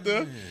waiting out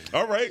there.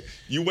 All right,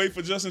 you wait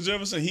for Justin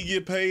Jefferson, he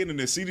get paid, and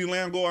then CeeDee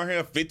Lamb go out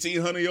here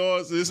 1,500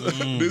 yards this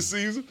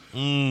season.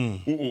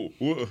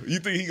 You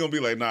think he gonna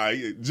be like, nah,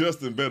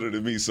 Justin better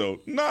than me?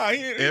 So nah,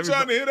 he ain't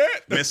trying to hear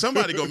that. Man,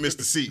 somebody gonna miss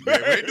the seat. Man.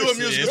 They doing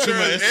musical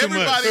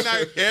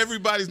chairs.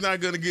 Everybody's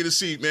not gonna get a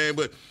seat, man.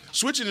 But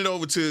switching it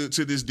over to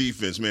this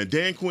defense, man.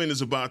 Dan Quinn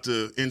is about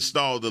to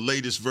install the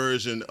latest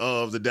version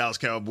of the Dallas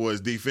Cowboys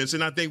defense,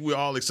 and I think we're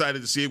all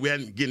excited to see it. We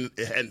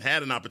hadn't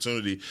had an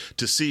opportunity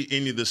to see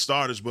any of the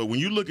starters, but when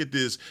you look at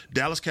this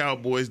Dallas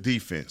Cowboys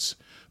defense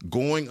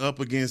going up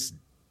against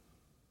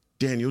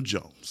Daniel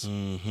Jones.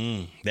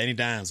 Danny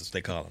Dimes, as they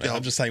call it.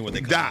 I'm just saying what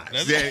they call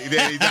it.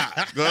 Danny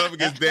Dimes. Going up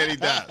against Danny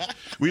Dimes.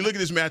 We look at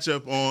this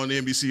matchup on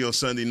NBC on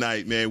Sunday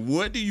night, man.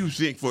 What do you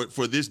think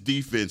for this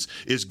defense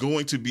is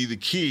going to be the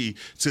key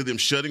to them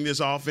shutting this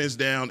offense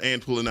down and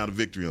pulling out a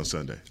victory on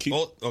Sunday? Keep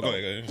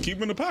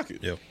him in the pocket.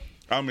 Yep.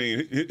 I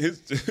mean,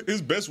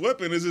 his best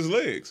weapon is his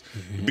legs.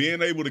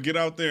 Being able to get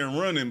out there and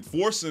run and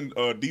forcing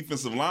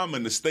defensive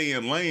linemen to stay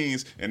in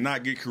lanes and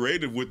not get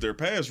creative with their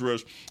pass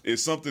rush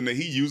is something that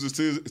he uses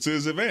to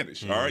his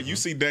advantage. All right, you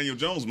see Daniel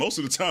Jones, most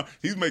of the time,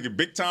 he's making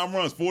big-time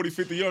runs, 40,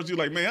 50 yards. You're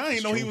like, man, I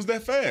ain't know he was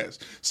that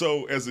fast.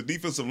 So as a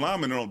defensive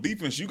lineman on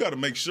defense, you got to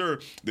make sure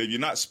that you're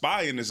not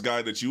spying this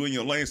guy, that you in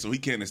your lane so he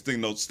can't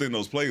extend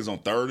those plays on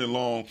 3rd and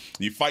long.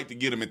 You fight to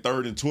get him in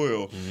 3rd and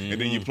 12, and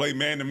then you play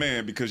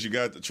man-to-man because you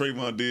got the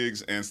Trayvon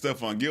Diggs and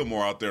Stephon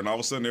Gilmore out there, and all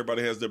of a sudden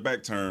everybody has their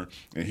back turned,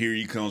 and here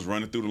he comes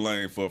running through the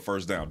lane for a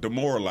first down,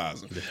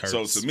 demoralizing.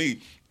 So to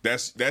me,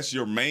 that's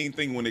your main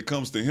thing when it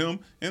comes to him.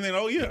 And then,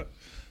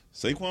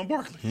 Saquon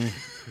Barkley.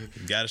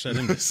 Got to shut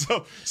him down.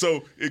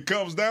 So it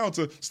comes down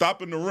to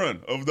stopping the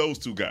run of those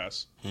two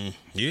guys.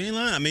 You ain't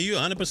lying. I mean, you're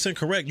 100%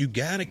 correct. You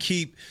got to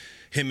keep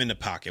him in the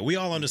pocket. We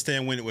all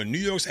understand when New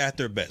York's at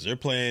their best, they're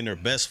playing their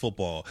best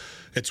football.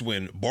 It's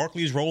when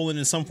Barkley's rolling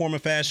in some form or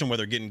fashion,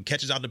 whether getting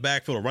catches out the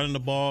backfield or running the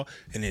ball,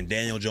 and then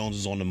Daniel Jones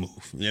is on the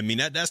move. I mean,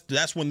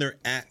 that's when they're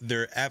at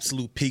their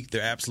absolute peak,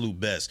 their absolute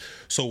best.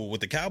 So what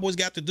the Cowboys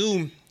got to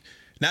do,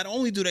 not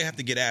only do they have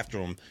to get after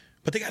him,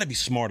 but they got to be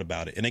smart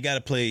about it, and they got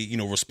to play,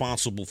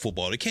 responsible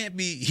football. It can't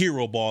be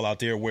hero ball out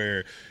there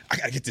where I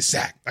got to get this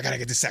sack.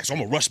 So I'm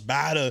going to rush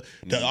by the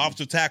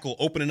offensive tackle,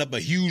 opening up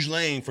a huge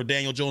lane for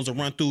Daniel Jones to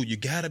run through. You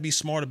got to be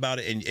smart about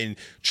it and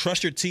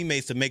trust your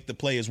teammates to make the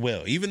play as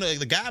well. Even though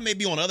the guy may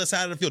be on the other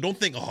side of the field, don't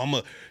think, I'm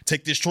going to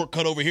take this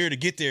shortcut over here to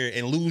get there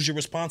and lose your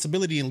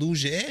responsibility and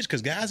lose your edge,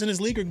 because guys in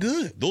this league are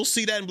good. They'll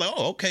see that and be like,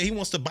 okay, he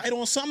wants to bite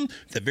on something.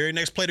 The very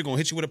next play, they're going to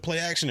hit you with a play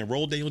action and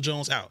roll Daniel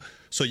Jones out.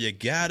 So you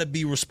got to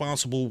be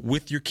responsible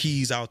with your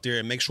keys out there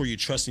and make sure you're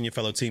trusting your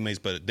fellow teammates.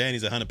 But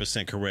Danny's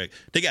 100% correct.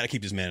 They got to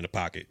keep this man in the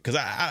pocket, because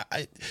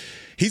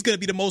he's going to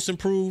be the most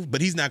improved,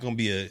 but he's not going to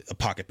be a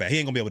pocket back. He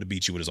ain't going to be able to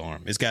beat you with his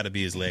arm. It's got to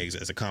be his legs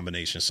as a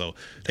combination. So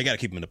they got to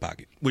keep him in the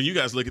pocket. When you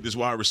guys look at this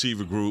wide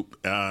receiver group,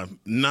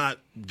 not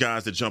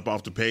guys that jump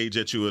off the page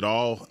at you at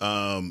all.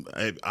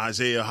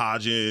 Isaiah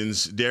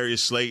Hodgins,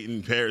 Darius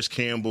Slayton, Paris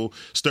Campbell,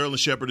 Sterling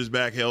Shepard is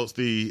back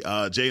healthy,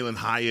 Jalen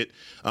Hyatt.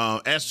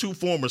 As two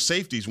former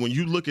safeties, when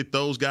you look at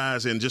those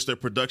guys and just their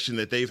production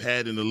that they've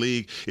had in the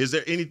league, is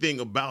there anything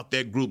about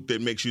that group that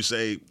makes you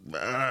say,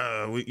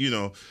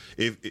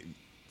 if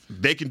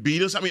they can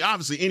beat us? I mean,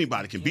 obviously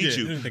anybody can beat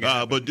you,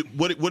 but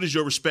what is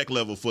your respect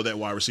level for that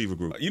wide receiver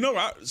group?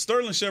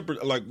 Sterling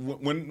Shepard, like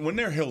when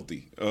they're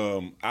healthy,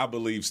 I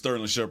believe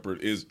Sterling Shepard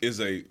is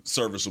a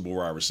serviceable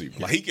wide receiver.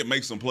 Like, he can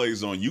make some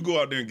plays on you. You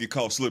go out there and get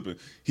caught slipping,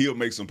 he'll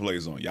make some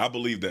plays on you. I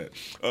believe that.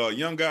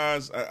 Young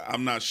guys,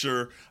 I'm not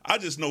sure. I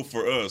just know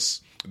for us,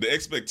 the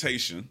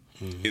expectation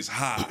is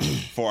high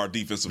for our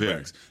defensive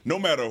backs. No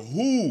matter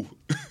who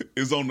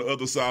is on the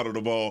other side of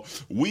the ball,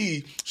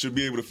 we should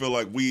be able to feel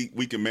like we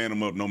can man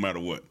them up no matter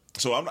what.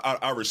 So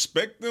I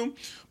respect them,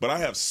 but I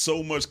have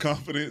so much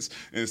confidence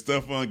in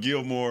Stephon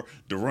Gilmore,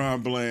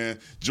 Deron Bland,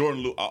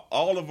 Jordan Lewis,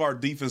 all of our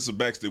defensive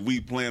backs that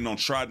we plan on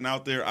trotting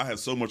out there. I have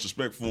so much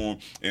respect for them,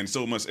 and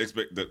so much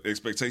the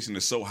expectation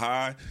is so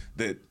high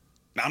that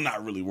I'm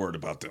not really worried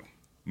about them.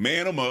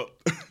 Man them up,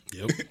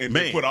 and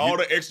put all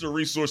the extra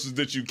resources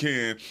that you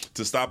can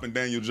to stopping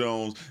Daniel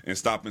Jones and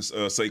stopping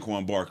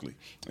Saquon Barkley.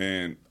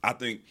 And I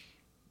think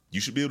you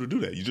should be able to do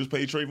that. You just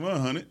paid Trayvon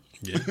 $100.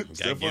 Yeah,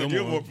 Stephon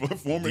Gilmore,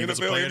 former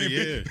NFL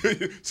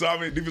MVP. So,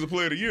 Defensive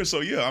Player of the Year.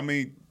 So,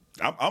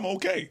 I'm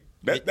okay.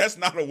 That's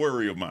not a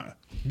worry of mine.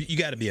 You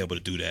got to be able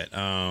to do that.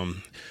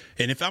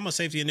 And if I'm a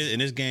safety in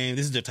this game,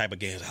 this is the type of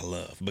games I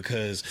love,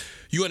 because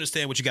you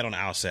understand what you got on the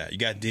outside. You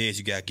got Diggs,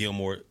 you got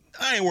Gilmore.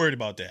 I ain't worried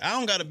about that. I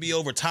don't got to be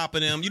over top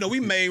of them. We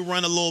may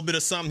run a little bit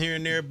of something here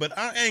and there, but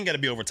I ain't got to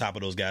be over top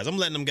of those guys. I'm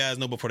letting them guys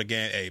know before the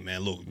game, hey,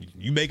 man, look,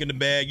 you making the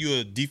bag.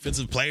 You a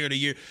defensive player of the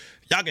year.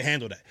 Y'all can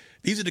handle that.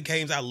 These are the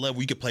games I love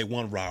where you could play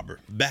one robber.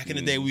 Back in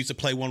the day, we used to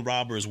play one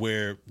robber is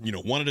where,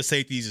 one of the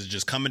safeties is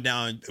just coming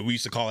down. We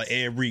used to call it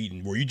air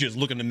reading, where you just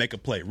looking to make a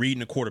play,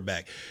 reading the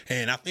quarterback.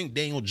 And I think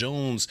Daniel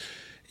Jones,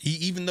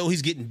 even though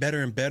he's getting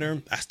better and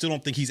better, I still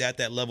don't think he's at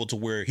that level to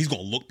where he's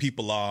going to look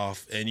people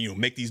off and,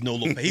 make these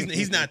no-look.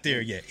 He's not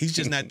there yet. He's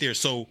just not there.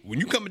 So when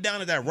you're coming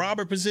down to that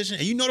robber position,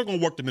 and they're going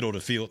to work the middle of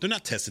the field, they're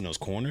not testing those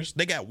corners.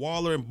 They got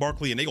Waller and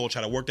Barkley, and they're going to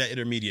try to work that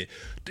intermediate.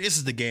 This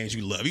is the games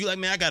you love. You're like,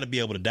 man, I got to be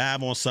able to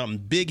dive on something.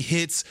 Big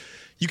hits.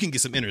 You can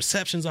get some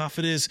interceptions off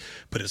of this,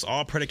 but it's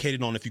all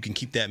predicated on if you can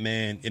keep that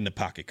man in the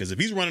pocket. Because if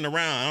he's running around,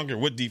 I don't care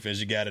what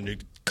defense you got in there,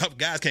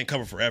 guys can't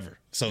cover forever.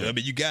 So,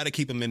 you got to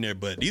keep him in there.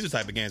 But these are the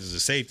type of games as a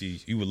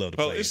safety you would love to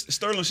play. It's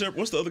Sterling Shepard.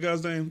 What's the other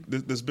guy's name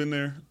that's been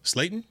there?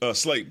 Slayton?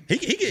 Slayton. He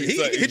can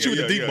hit you with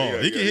the deep ball.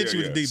 He can hit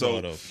you with the deep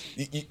ball, though.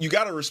 You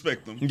got to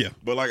respect them. Yeah.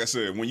 But like I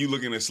said, when you're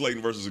looking at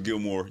Slayton versus a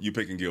Gilmore, you're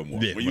picking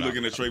Gilmore. Yeah, when you're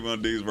looking at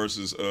Trayvon Diggs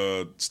versus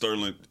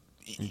Sterling,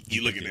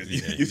 you looking at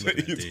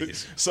it.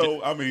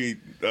 So I mean,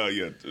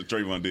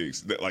 Trayvon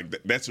Diggs.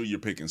 That's who you're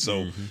picking.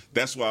 So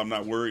that's why I'm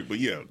not worried. But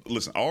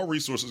listen, all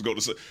resources go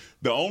to.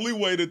 The only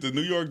way that the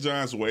New York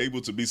Giants were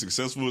able to be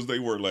successful as they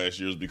were last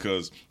year is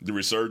because the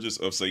resurgence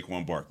of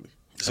Saquon Barkley.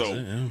 So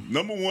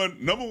number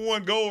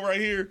one goal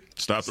right here: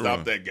 stop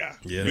that guy.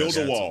 Yeah, build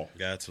a wall.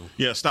 Got to.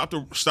 Yeah, stop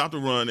the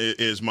run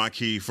is my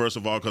key. First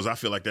of all, because I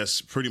feel like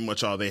that's pretty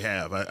much all they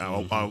have.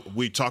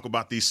 We talk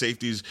about these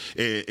safeties,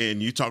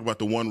 and you talk about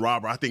the one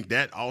robber. I think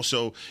that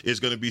also is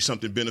going to be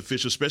something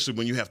beneficial, especially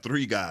when you have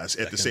three guys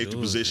at the safety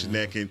position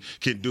that can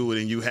do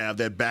it, and you have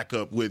that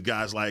backup with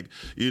guys like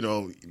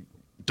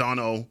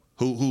Dono,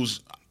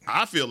 who's.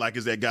 I feel like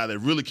is that guy that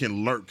really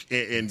can lurk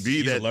and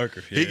be that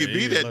lurker. He could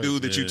be that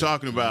dude that you're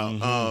talking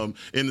about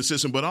in the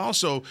system. But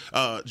also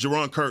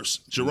Jerron Kearse.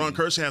 Jerron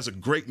Kearse has a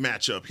great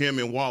matchup, him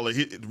and Waller.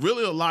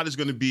 Really a lot is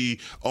going to be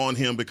on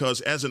him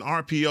because as an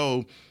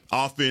RPO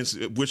offense,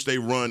 which they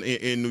run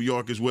in New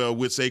York as well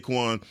with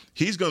Saquon,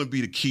 he's going to be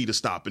the key to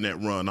stopping that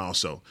run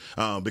also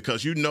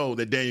because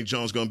that Daniel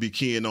Jones is going to be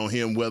keying on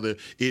him, whether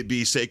it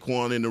be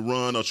Saquon in the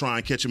run or try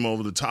and catch him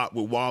over the top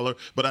with Waller.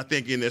 But I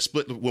think in that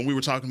split, when we were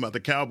talking about the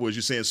Cowboys,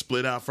 you're saying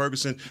split out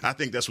Ferguson. I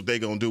think that's what they're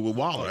going to do with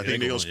Waller. I think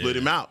they're going to split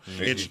him out.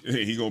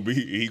 He going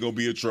to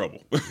be in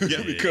trouble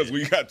because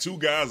we got two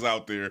guys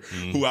out there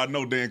who I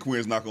know Dan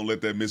Quinn's not going to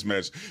let that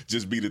mismatch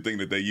just be the thing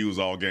that they use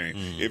all game.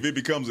 If it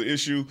becomes an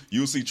issue,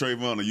 you'll see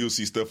Trayvon or you'll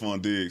see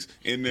Stephon Diggs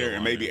in there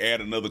and maybe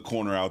add another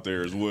corner out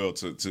there as well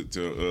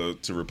to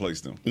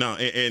replace them. No,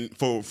 and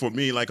for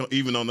me, like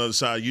even on the other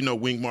side,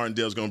 Wink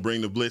Martindale's going to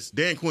bring the blitz.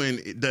 Dan Quinn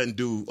doesn't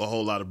do a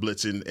whole lot of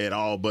blitzing at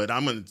all, but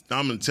I'm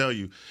gonna tell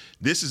you,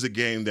 this is a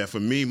game that for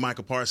me,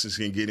 Michael Parsons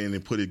can get in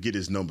and get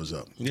his numbers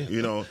up.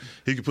 Yeah.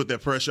 He can put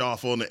that pressure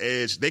off on the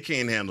edge. They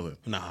can't handle him.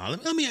 Nah,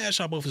 let me ask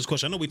y'all both this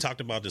question. I know we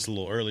talked about this a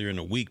little earlier in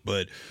the week,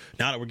 but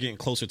now that we're getting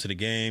closer to the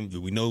game,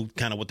 we know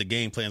kind of what the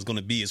game plan is going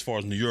to be as far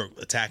as New York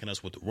attacking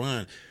us with the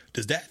run.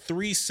 Does that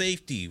three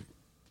safety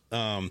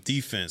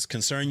defense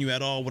concern you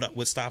at all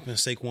with stopping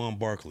Saquon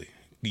Barkley?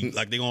 You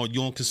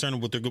don't concern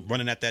them with they're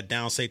running at that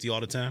down safety all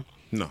the time?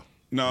 No,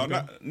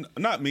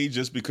 not me.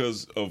 Just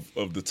because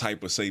of the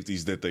type of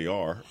safeties that they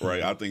are,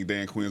 right? I think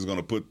Dan Quinn's going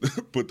to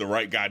put the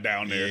right guy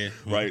down there,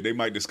 right? They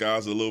might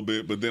disguise a little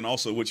bit, but then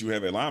also what you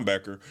have at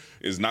linebacker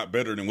is not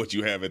better than what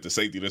you have at the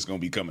safety that's going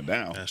to be coming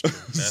down. That's true.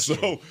 That's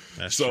true.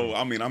 That's true.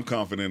 I mean, I'm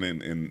confident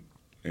in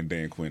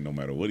Dan Quinn no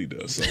matter what he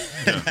does. So,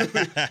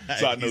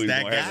 so I know he's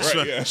going to have it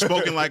right. Yeah.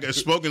 Spoken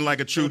like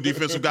a true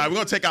defensive guy. We're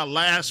going to take our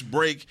last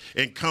break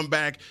and come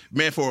back,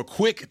 man, for a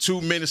quick 2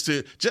 minutes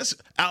to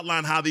just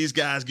outline how these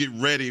guys get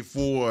ready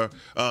for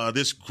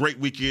this great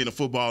weekend of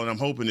football, and I'm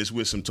hoping it's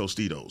with some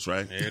Tostitos,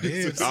 right? There it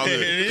is.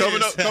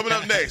 Coming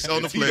up next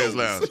on the Players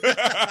Lounge.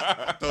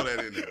 Throw that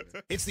in there.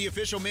 It's the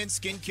official men's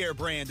skincare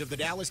brand of the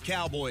Dallas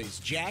Cowboys,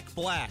 Jack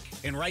Black.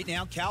 And right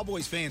now,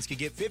 Cowboys fans can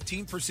get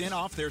 15%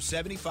 off their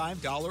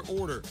 $75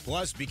 order.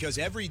 Plus, because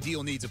every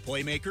deal needs a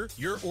playmaker,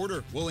 your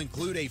order will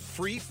include a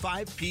free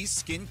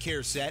 5-piece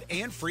skincare set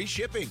and free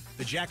shipping.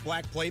 The Jack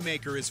Black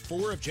Playmaker is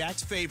 4 of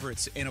Jack's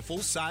favorites and a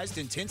full-sized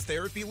intense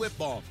therapy lip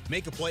balm.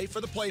 Make a play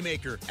for the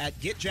playmaker at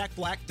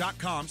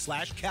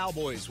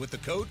getjackblack.com/Cowboys with the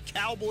code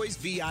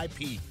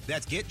CowboysVIP.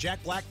 That's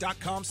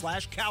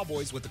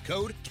getjackblack.com/Cowboys with the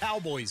code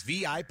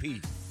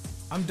CowboysVIP.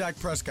 I'm Dak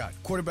Prescott,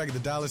 quarterback of the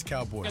Dallas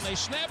Cowboys. And they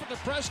snap it to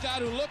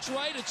Prescott, who looks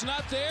right. It's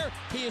not there.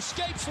 He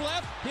escapes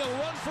left. He'll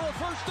run for a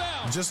first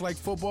down. Just like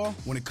football,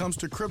 when it comes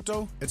to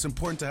crypto, it's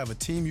important to have a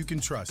team you can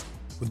trust.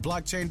 With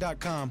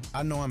blockchain.com,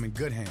 I know I'm in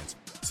good hands.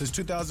 Since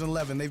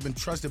 2011, they've been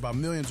trusted by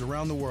millions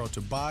around the world to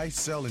buy,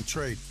 sell, and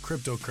trade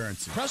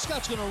cryptocurrency.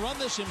 Prescott's going to run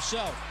this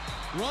himself.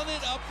 Run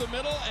it up the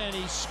middle, and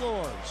he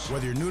scores.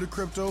 Whether you're new to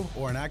crypto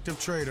or an active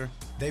trader,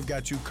 they've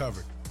got you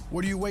covered.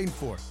 What are you waiting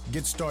for?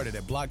 Get started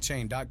at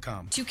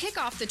blockchain.com. To kick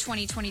off the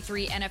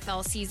 2023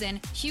 NFL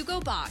season, Hugo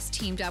Boss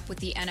teamed up with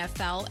the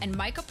NFL and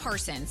Micah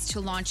Parsons to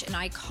launch an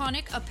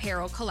iconic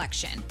apparel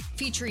collection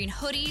featuring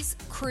hoodies,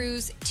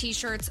 crews,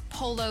 t-shirts,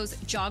 polos,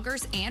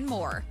 joggers, and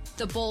more.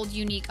 The bold,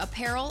 unique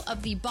apparel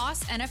of the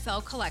Boss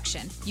NFL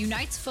collection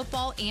unites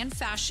football and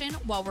fashion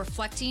while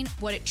reflecting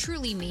what it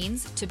truly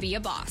means to be a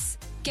boss.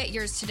 Get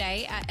yours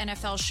today at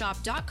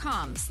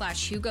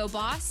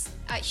nflshop.com/HugoBoss,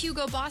 at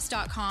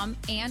HugoBoss.com,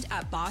 and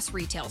at Boss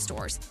Retail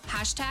Stores.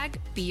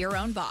 #Be your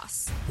own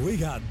boss. We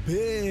got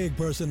big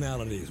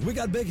personalities. We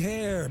got big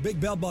hair,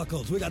 big belt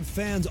buckles. We got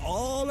fans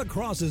all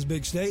across this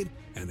big state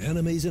and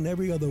enemies in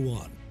every other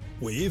one.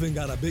 We even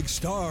got a big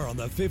star on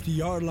the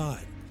 50-yard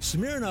line.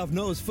 Smirnoff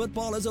knows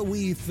football is a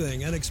we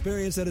thing, an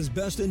experience that is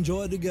best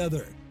enjoyed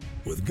together.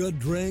 With good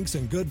drinks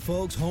and good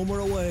folks home or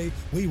away,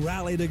 we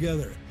rally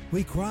together.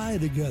 We cry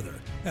together.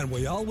 And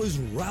we always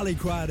rally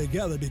cry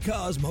together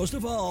because, most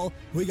of all,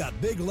 we got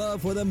big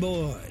love for them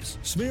boys.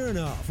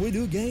 Smirnoff, we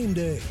do game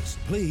days.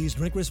 Please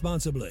drink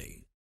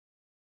responsibly.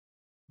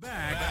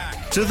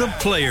 Back to the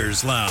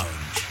Players Lounge.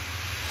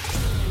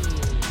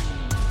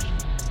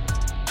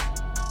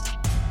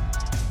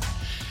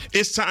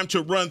 It's time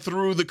to run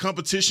through the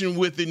competition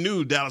with the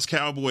new Dallas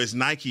Cowboys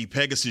Nike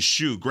Pegasus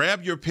shoe.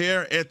 Grab your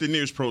pair at the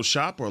nearest pro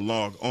shop or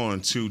log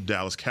on to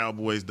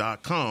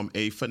DallasCowboys.com,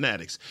 a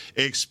Fanatics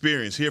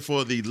experience. Here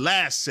for the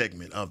last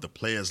segment of the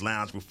Players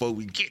Lounge before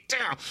we get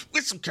down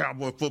with some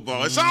Cowboy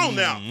football. It's on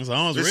now. It's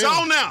on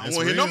now. I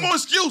won't hear no more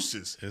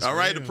excuses. All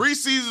right, the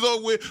preseason's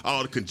over with.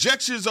 All the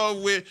conjectures over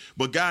with.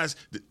 But, guys,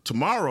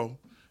 tomorrow,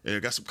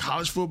 got some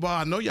college football.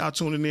 I know y'all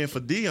tuning in for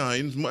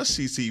Deion. Must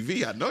see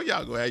TV. I know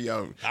y'all gonna have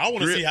y'all. I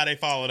want to see how they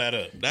follow that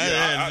up.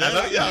 I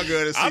know y'all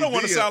gonna see. I don't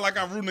want to sound like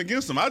I'm rooting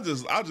against them. I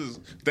just,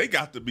 they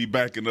got to be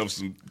backing up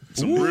some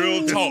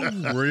real talk,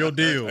 real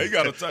deal. They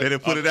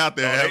didn't put it out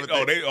there. They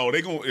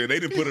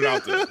didn't put it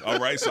out there. All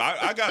right, so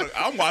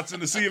I'm watching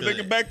to see if they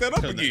can back that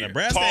up again.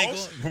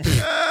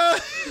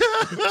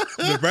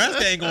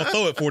 Nebraska ain't gonna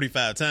throw it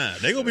 45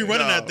 times. They gonna be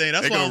running that thing.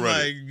 That's why I'm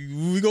like,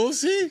 we gonna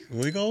see.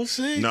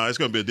 No, it's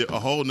gonna be a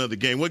whole nother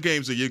game. What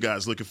games are you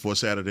guys looking for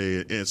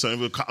Saturday? And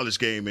some college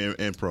game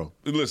and pro.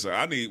 Listen,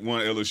 I need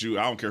one LSU.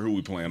 I don't care who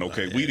we playing.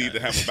 Okay, we need to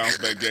have a bounce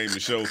back game to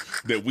show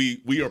that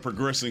we are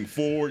progressing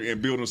forward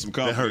and building some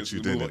confidence. That hurt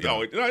you, didn't it?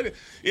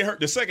 It hurt.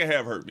 The second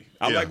half hurt me.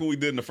 I like what we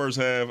did in the first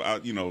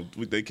half.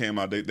 They came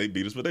out. They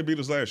beat us, but they beat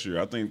us last year.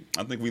 I think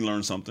we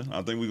learned something.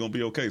 I think we're gonna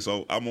be okay.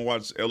 So I'm gonna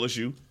watch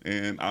LSU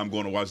and I'm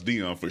gonna watch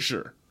Deion for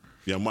sure.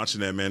 Yeah, I'm watching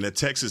that, man. That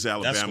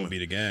Texas-Alabama. That's going to be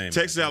the game.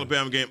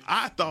 Texas-Alabama game.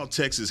 I thought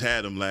Texas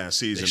had them last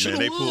season,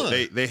 man.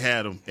 They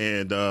had them,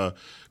 and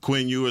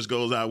Quinn Ewers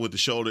goes out with the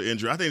shoulder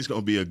injury. I think it's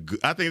going to be a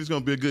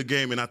good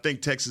game, and I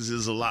think Texas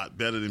is a lot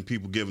better than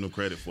people giving them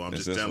credit for. I'm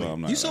just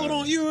telling you. You sold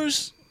on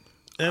Ewers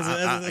as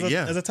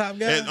a top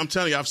guy? And I'm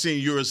telling you, I've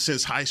seen Ewers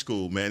since high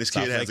school, man. This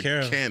kid has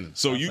a cannon.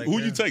 So who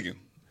you taking?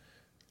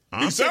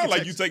 You sound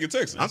like you taking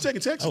Texas. I'm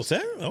taking Texas. Oh,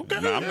 Sarah? Okay.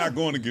 No, I'm not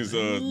going against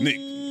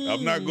Nick.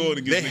 I'm not going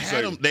against Nick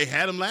Saban. They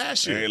had him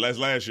last year. Hey,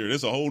 last year.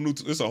 It's a whole new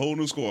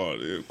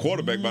squad.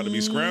 Quarterback about to be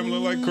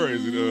scrambling like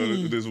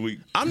crazy this week.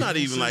 I'm not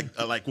even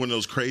like one of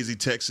those crazy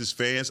Texas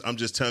fans. I'm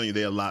just telling you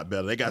they're a lot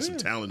better. They got some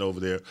talent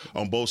over there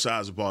on both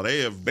sides of the ball.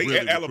 They really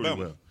at Alabama.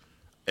 Well.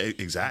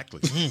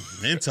 Exactly.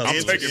 In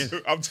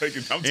Tuscaloosa. I'm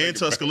taking in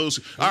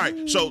Tuscaloosa. All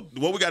right. So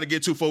what we got to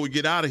get to before we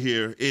get out of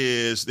here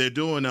is they're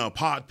doing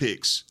pod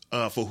picks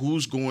for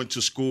who's going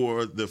to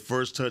score the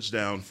first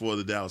touchdown for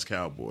the Dallas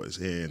Cowboys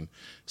in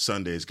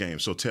Sunday's game.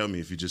 So tell me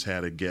if you just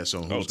had a guess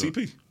on who's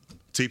TP.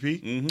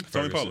 TP? Mm-hmm.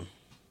 Tony Pollard.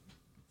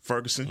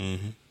 Ferguson?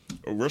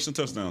 Mm-hmm. A rushing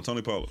touchdown,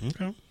 Tony Pollard.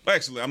 Okay.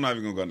 Actually, I'm not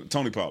even going to go.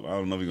 Tony Pollard. I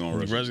don't know if he's going to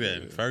rush.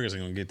 Ferguson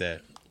going to get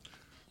that.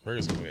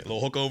 Ferguson going to get a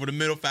little hook over the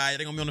middle. They're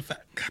going to be on the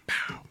fat.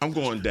 I'm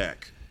going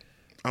Dak.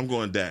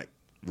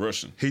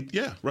 Russian.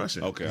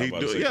 Russian. Okay.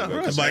 Russian.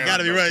 But got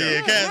to be right.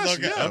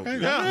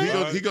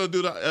 He gonna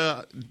do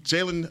the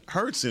Jalen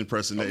Hurts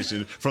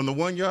impersonation from the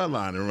 1 yard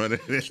line and run it.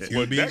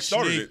 Well, Dak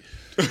started it.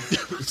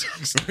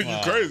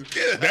 Crazy.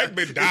 Dak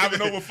been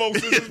diving over folks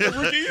since the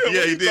rookie year.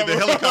 Yeah, he did the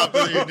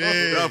helicopter. He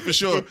did for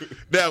sure.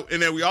 Now, and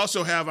then we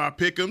also have our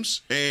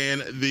pick'ems,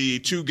 and the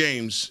two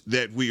games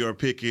that we are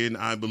picking,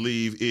 I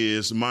believe,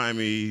 is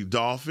Miami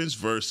Dolphins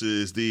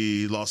versus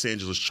the Los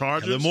Angeles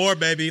Chargers. A little more,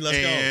 baby. Let's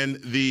go.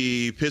 And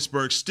the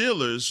Pittsburgh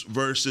Steelers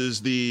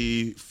versus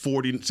the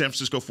San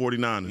Francisco 49ers.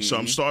 Mm-hmm. So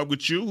I'm starting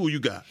with you. Who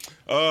you got?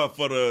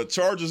 For the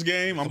Chargers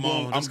game, I'm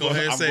going with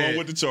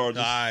the Chargers.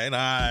 All right.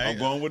 I'm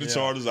going with the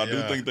Chargers. I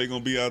do think they're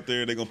going to be out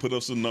there. They're going to put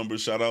up some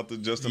numbers. Shout out to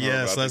Justin Herbert.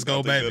 Yes, let's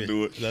go, baby.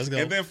 Do it. Let's go.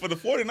 And then for the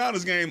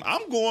 49ers game,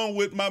 I'm going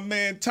with my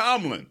man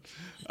Tomlin.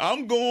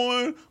 I'm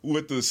going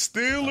with the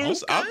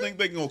Steelers. Okay. I think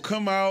they're going to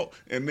come out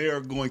and they are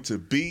going to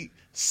beat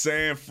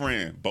San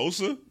Fran.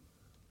 Bosa,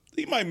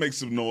 he might make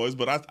some noise,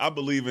 but I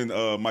believe in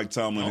Mike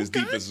Tomlin. His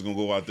defense is going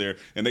to go out there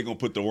and they're going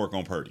to put the work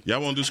on Purdy.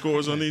 Y'all want to do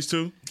scores on these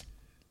two?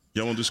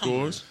 Y'all want to do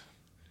scores?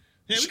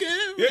 Yeah, we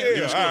can.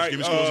 Yeah. Give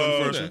me scores on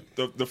the first one.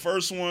 The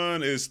first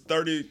one is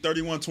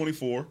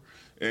 31-24,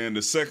 and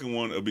the second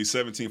one will be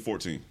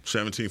 17-14.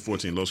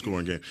 17-14, low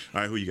scoring game.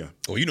 All right, who you got?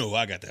 Well, you know who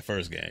I got that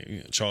first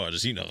game.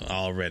 Chargers,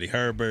 already.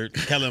 Herbert,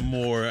 Kellen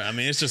Moore. I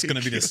mean, it's just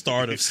going to be the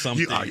start of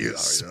something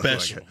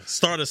special.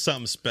 Start of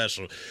something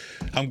special.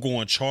 I'm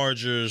going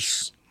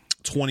Chargers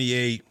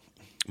 28,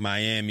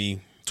 Miami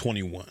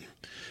 21.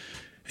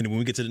 And when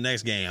we get to the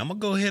next game, I'm gonna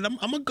go ahead. I'm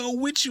gonna go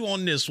with you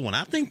on this one.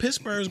 I think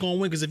Pittsburgh's gonna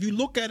win because if you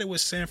look at it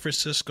with San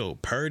Francisco,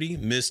 Purdy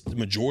missed the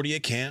majority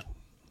of camp.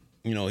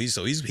 You know, he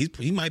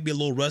might be a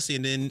little rusty,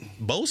 and then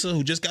Bosa,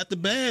 who just got the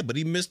bag, but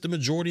he missed the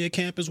majority of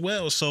camp as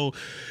well. So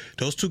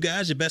those two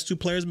guys, your best two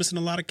players, missing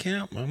a lot of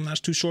camp. I'm not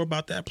too sure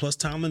about that. Plus,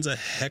 Tomlin's a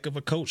heck of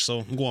a coach.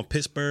 So I'm going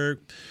Pittsburgh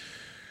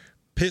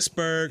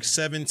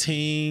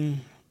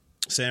 17,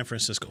 San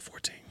Francisco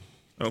 14.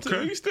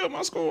 Okay, you still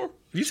my score.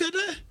 You said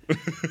that?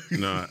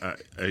 No,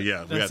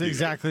 yeah. That's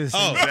exactly the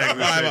same.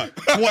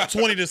 Oh,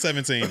 20 to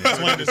 17.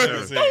 20 to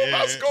 17.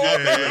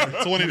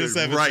 Yeah. 20 to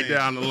 17. Right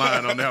down the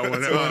line on that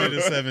one. 20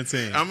 to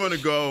 17. I'm going to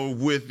go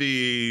with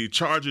the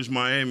Chargers,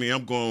 Miami.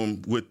 I'm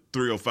going with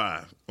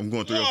 305. I'm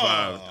going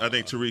 305. I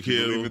think Tyreek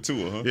Hill. Leave it to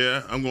her, huh?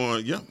 Yeah, I'm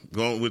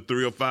going with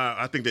 305.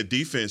 I think the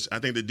defense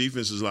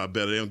is a lot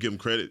better. They don't give them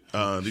credit.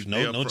 No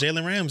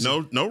Jalen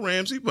Ramsey. No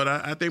Ramsey, but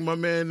I think my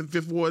man, the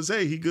fifth ward,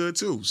 Zay, he good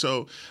too.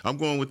 So I'm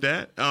going with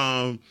that.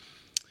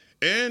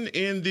 And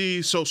in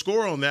the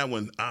score on that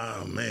one,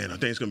 oh man, I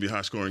think it's gonna be a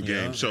high scoring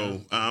game.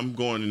 So I'm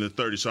going in the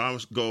 30. So I'm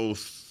gonna go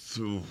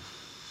through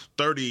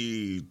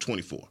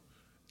 30-24.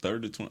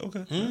 30-20.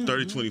 Okay.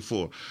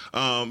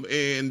 30-24.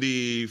 In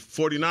the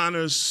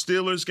 49ers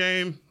Steelers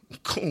game, I'm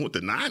going with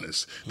the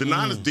Niners. The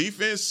Niners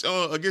defense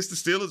against the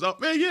Steelers. Oh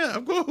man, yeah,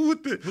 I'm going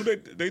with the. Who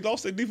they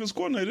lost their defense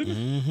coordinator,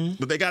 didn't they?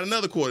 But they got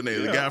another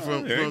coordinator. The guy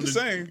from the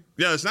same.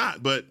 Yeah, it's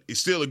not, but he's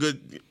still a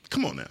good.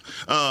 Come on now.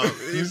 I'll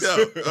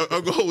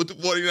go with the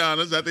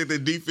 49ers. I think the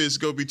defense is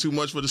going to be too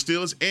much for the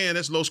Steelers, and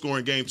it's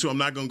low-scoring game, too. I'm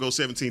not going to go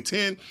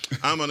 17-10.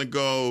 I'm going to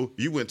go –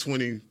 you went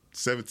 20-17.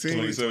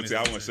 2017.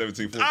 I went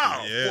 17-14.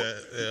 Oh,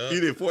 yeah.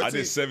 You did 14? I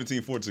did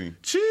 17-14.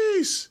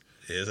 Jeez.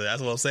 Yeah, so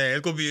that's what I'm saying.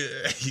 It's going to be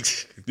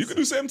you can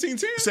do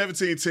 17-10?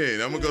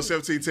 17-10. I'm going to go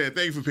 17-10.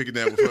 Thank you for picking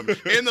that one for me.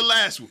 In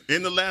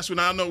the last one,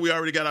 I know we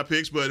already got our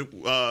picks, but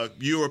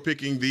you are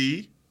picking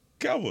the –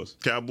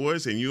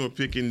 Cowboys, and you are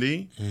picking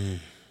the –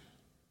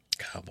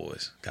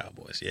 Cowboys.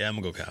 Yeah,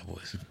 I'm going to go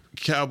Cowboys.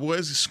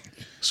 Cowboys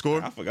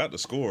score? I forgot the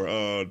score.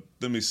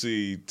 Let me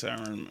see.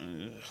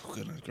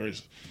 Goodness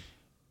gracious.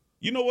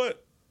 You know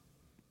what?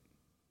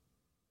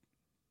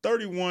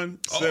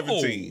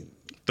 31-17.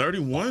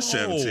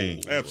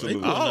 31-17.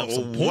 Absolutely. Wow.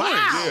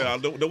 Yeah,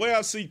 the way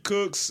I see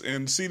Cooks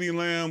and CeeDee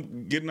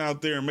Lamb getting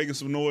out there and making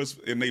some noise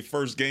in their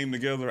first game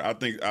together, I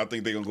think they're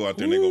going to go out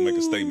there and they're going to make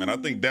a statement. I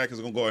think Dak is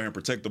going to go out here and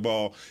protect the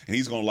ball, and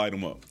he's going to light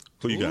them up.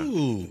 Who you got?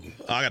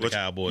 I got the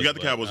Cowboys. You got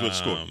the Cowboys. What's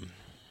the score?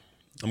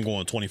 I'm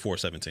going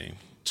 24-17.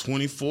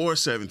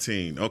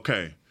 24-17.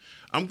 Okay.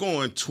 I'm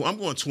going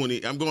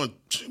 20. I'm going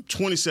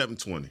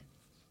 27-20.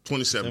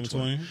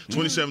 27-20.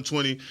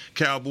 27-20.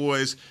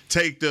 Cowboys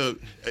take the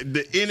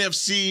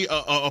NFC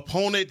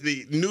opponent,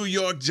 the New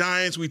York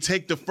Giants. We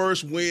take the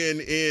first win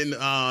in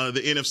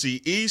the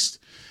NFC East.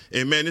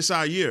 And, man, it's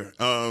our year.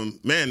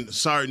 Man,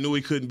 sorry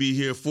Nui couldn't be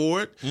here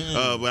for it.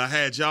 But I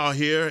had y'all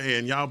here,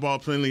 and y'all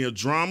brought plenty of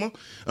drama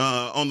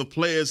on the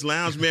Players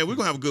Lounge. Man, we're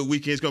going to have a good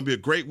weekend. It's going to be a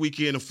great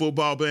weekend of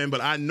football, man.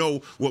 But I know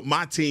what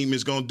my team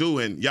is going to do,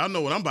 and y'all know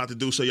what I'm about to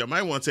do, so y'all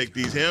might want to take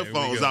these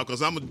headphones out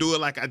because I'm going to do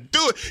it like I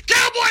do it.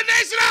 Cowboy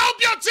Nation, I hope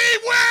your team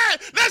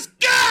wins. Let's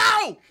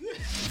go!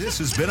 This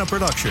has been a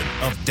production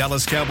of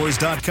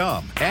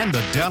DallasCowboys.com and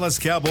the Dallas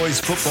Cowboys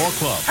Football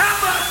Club. How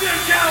about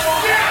this,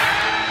 Cowboys? Yeah!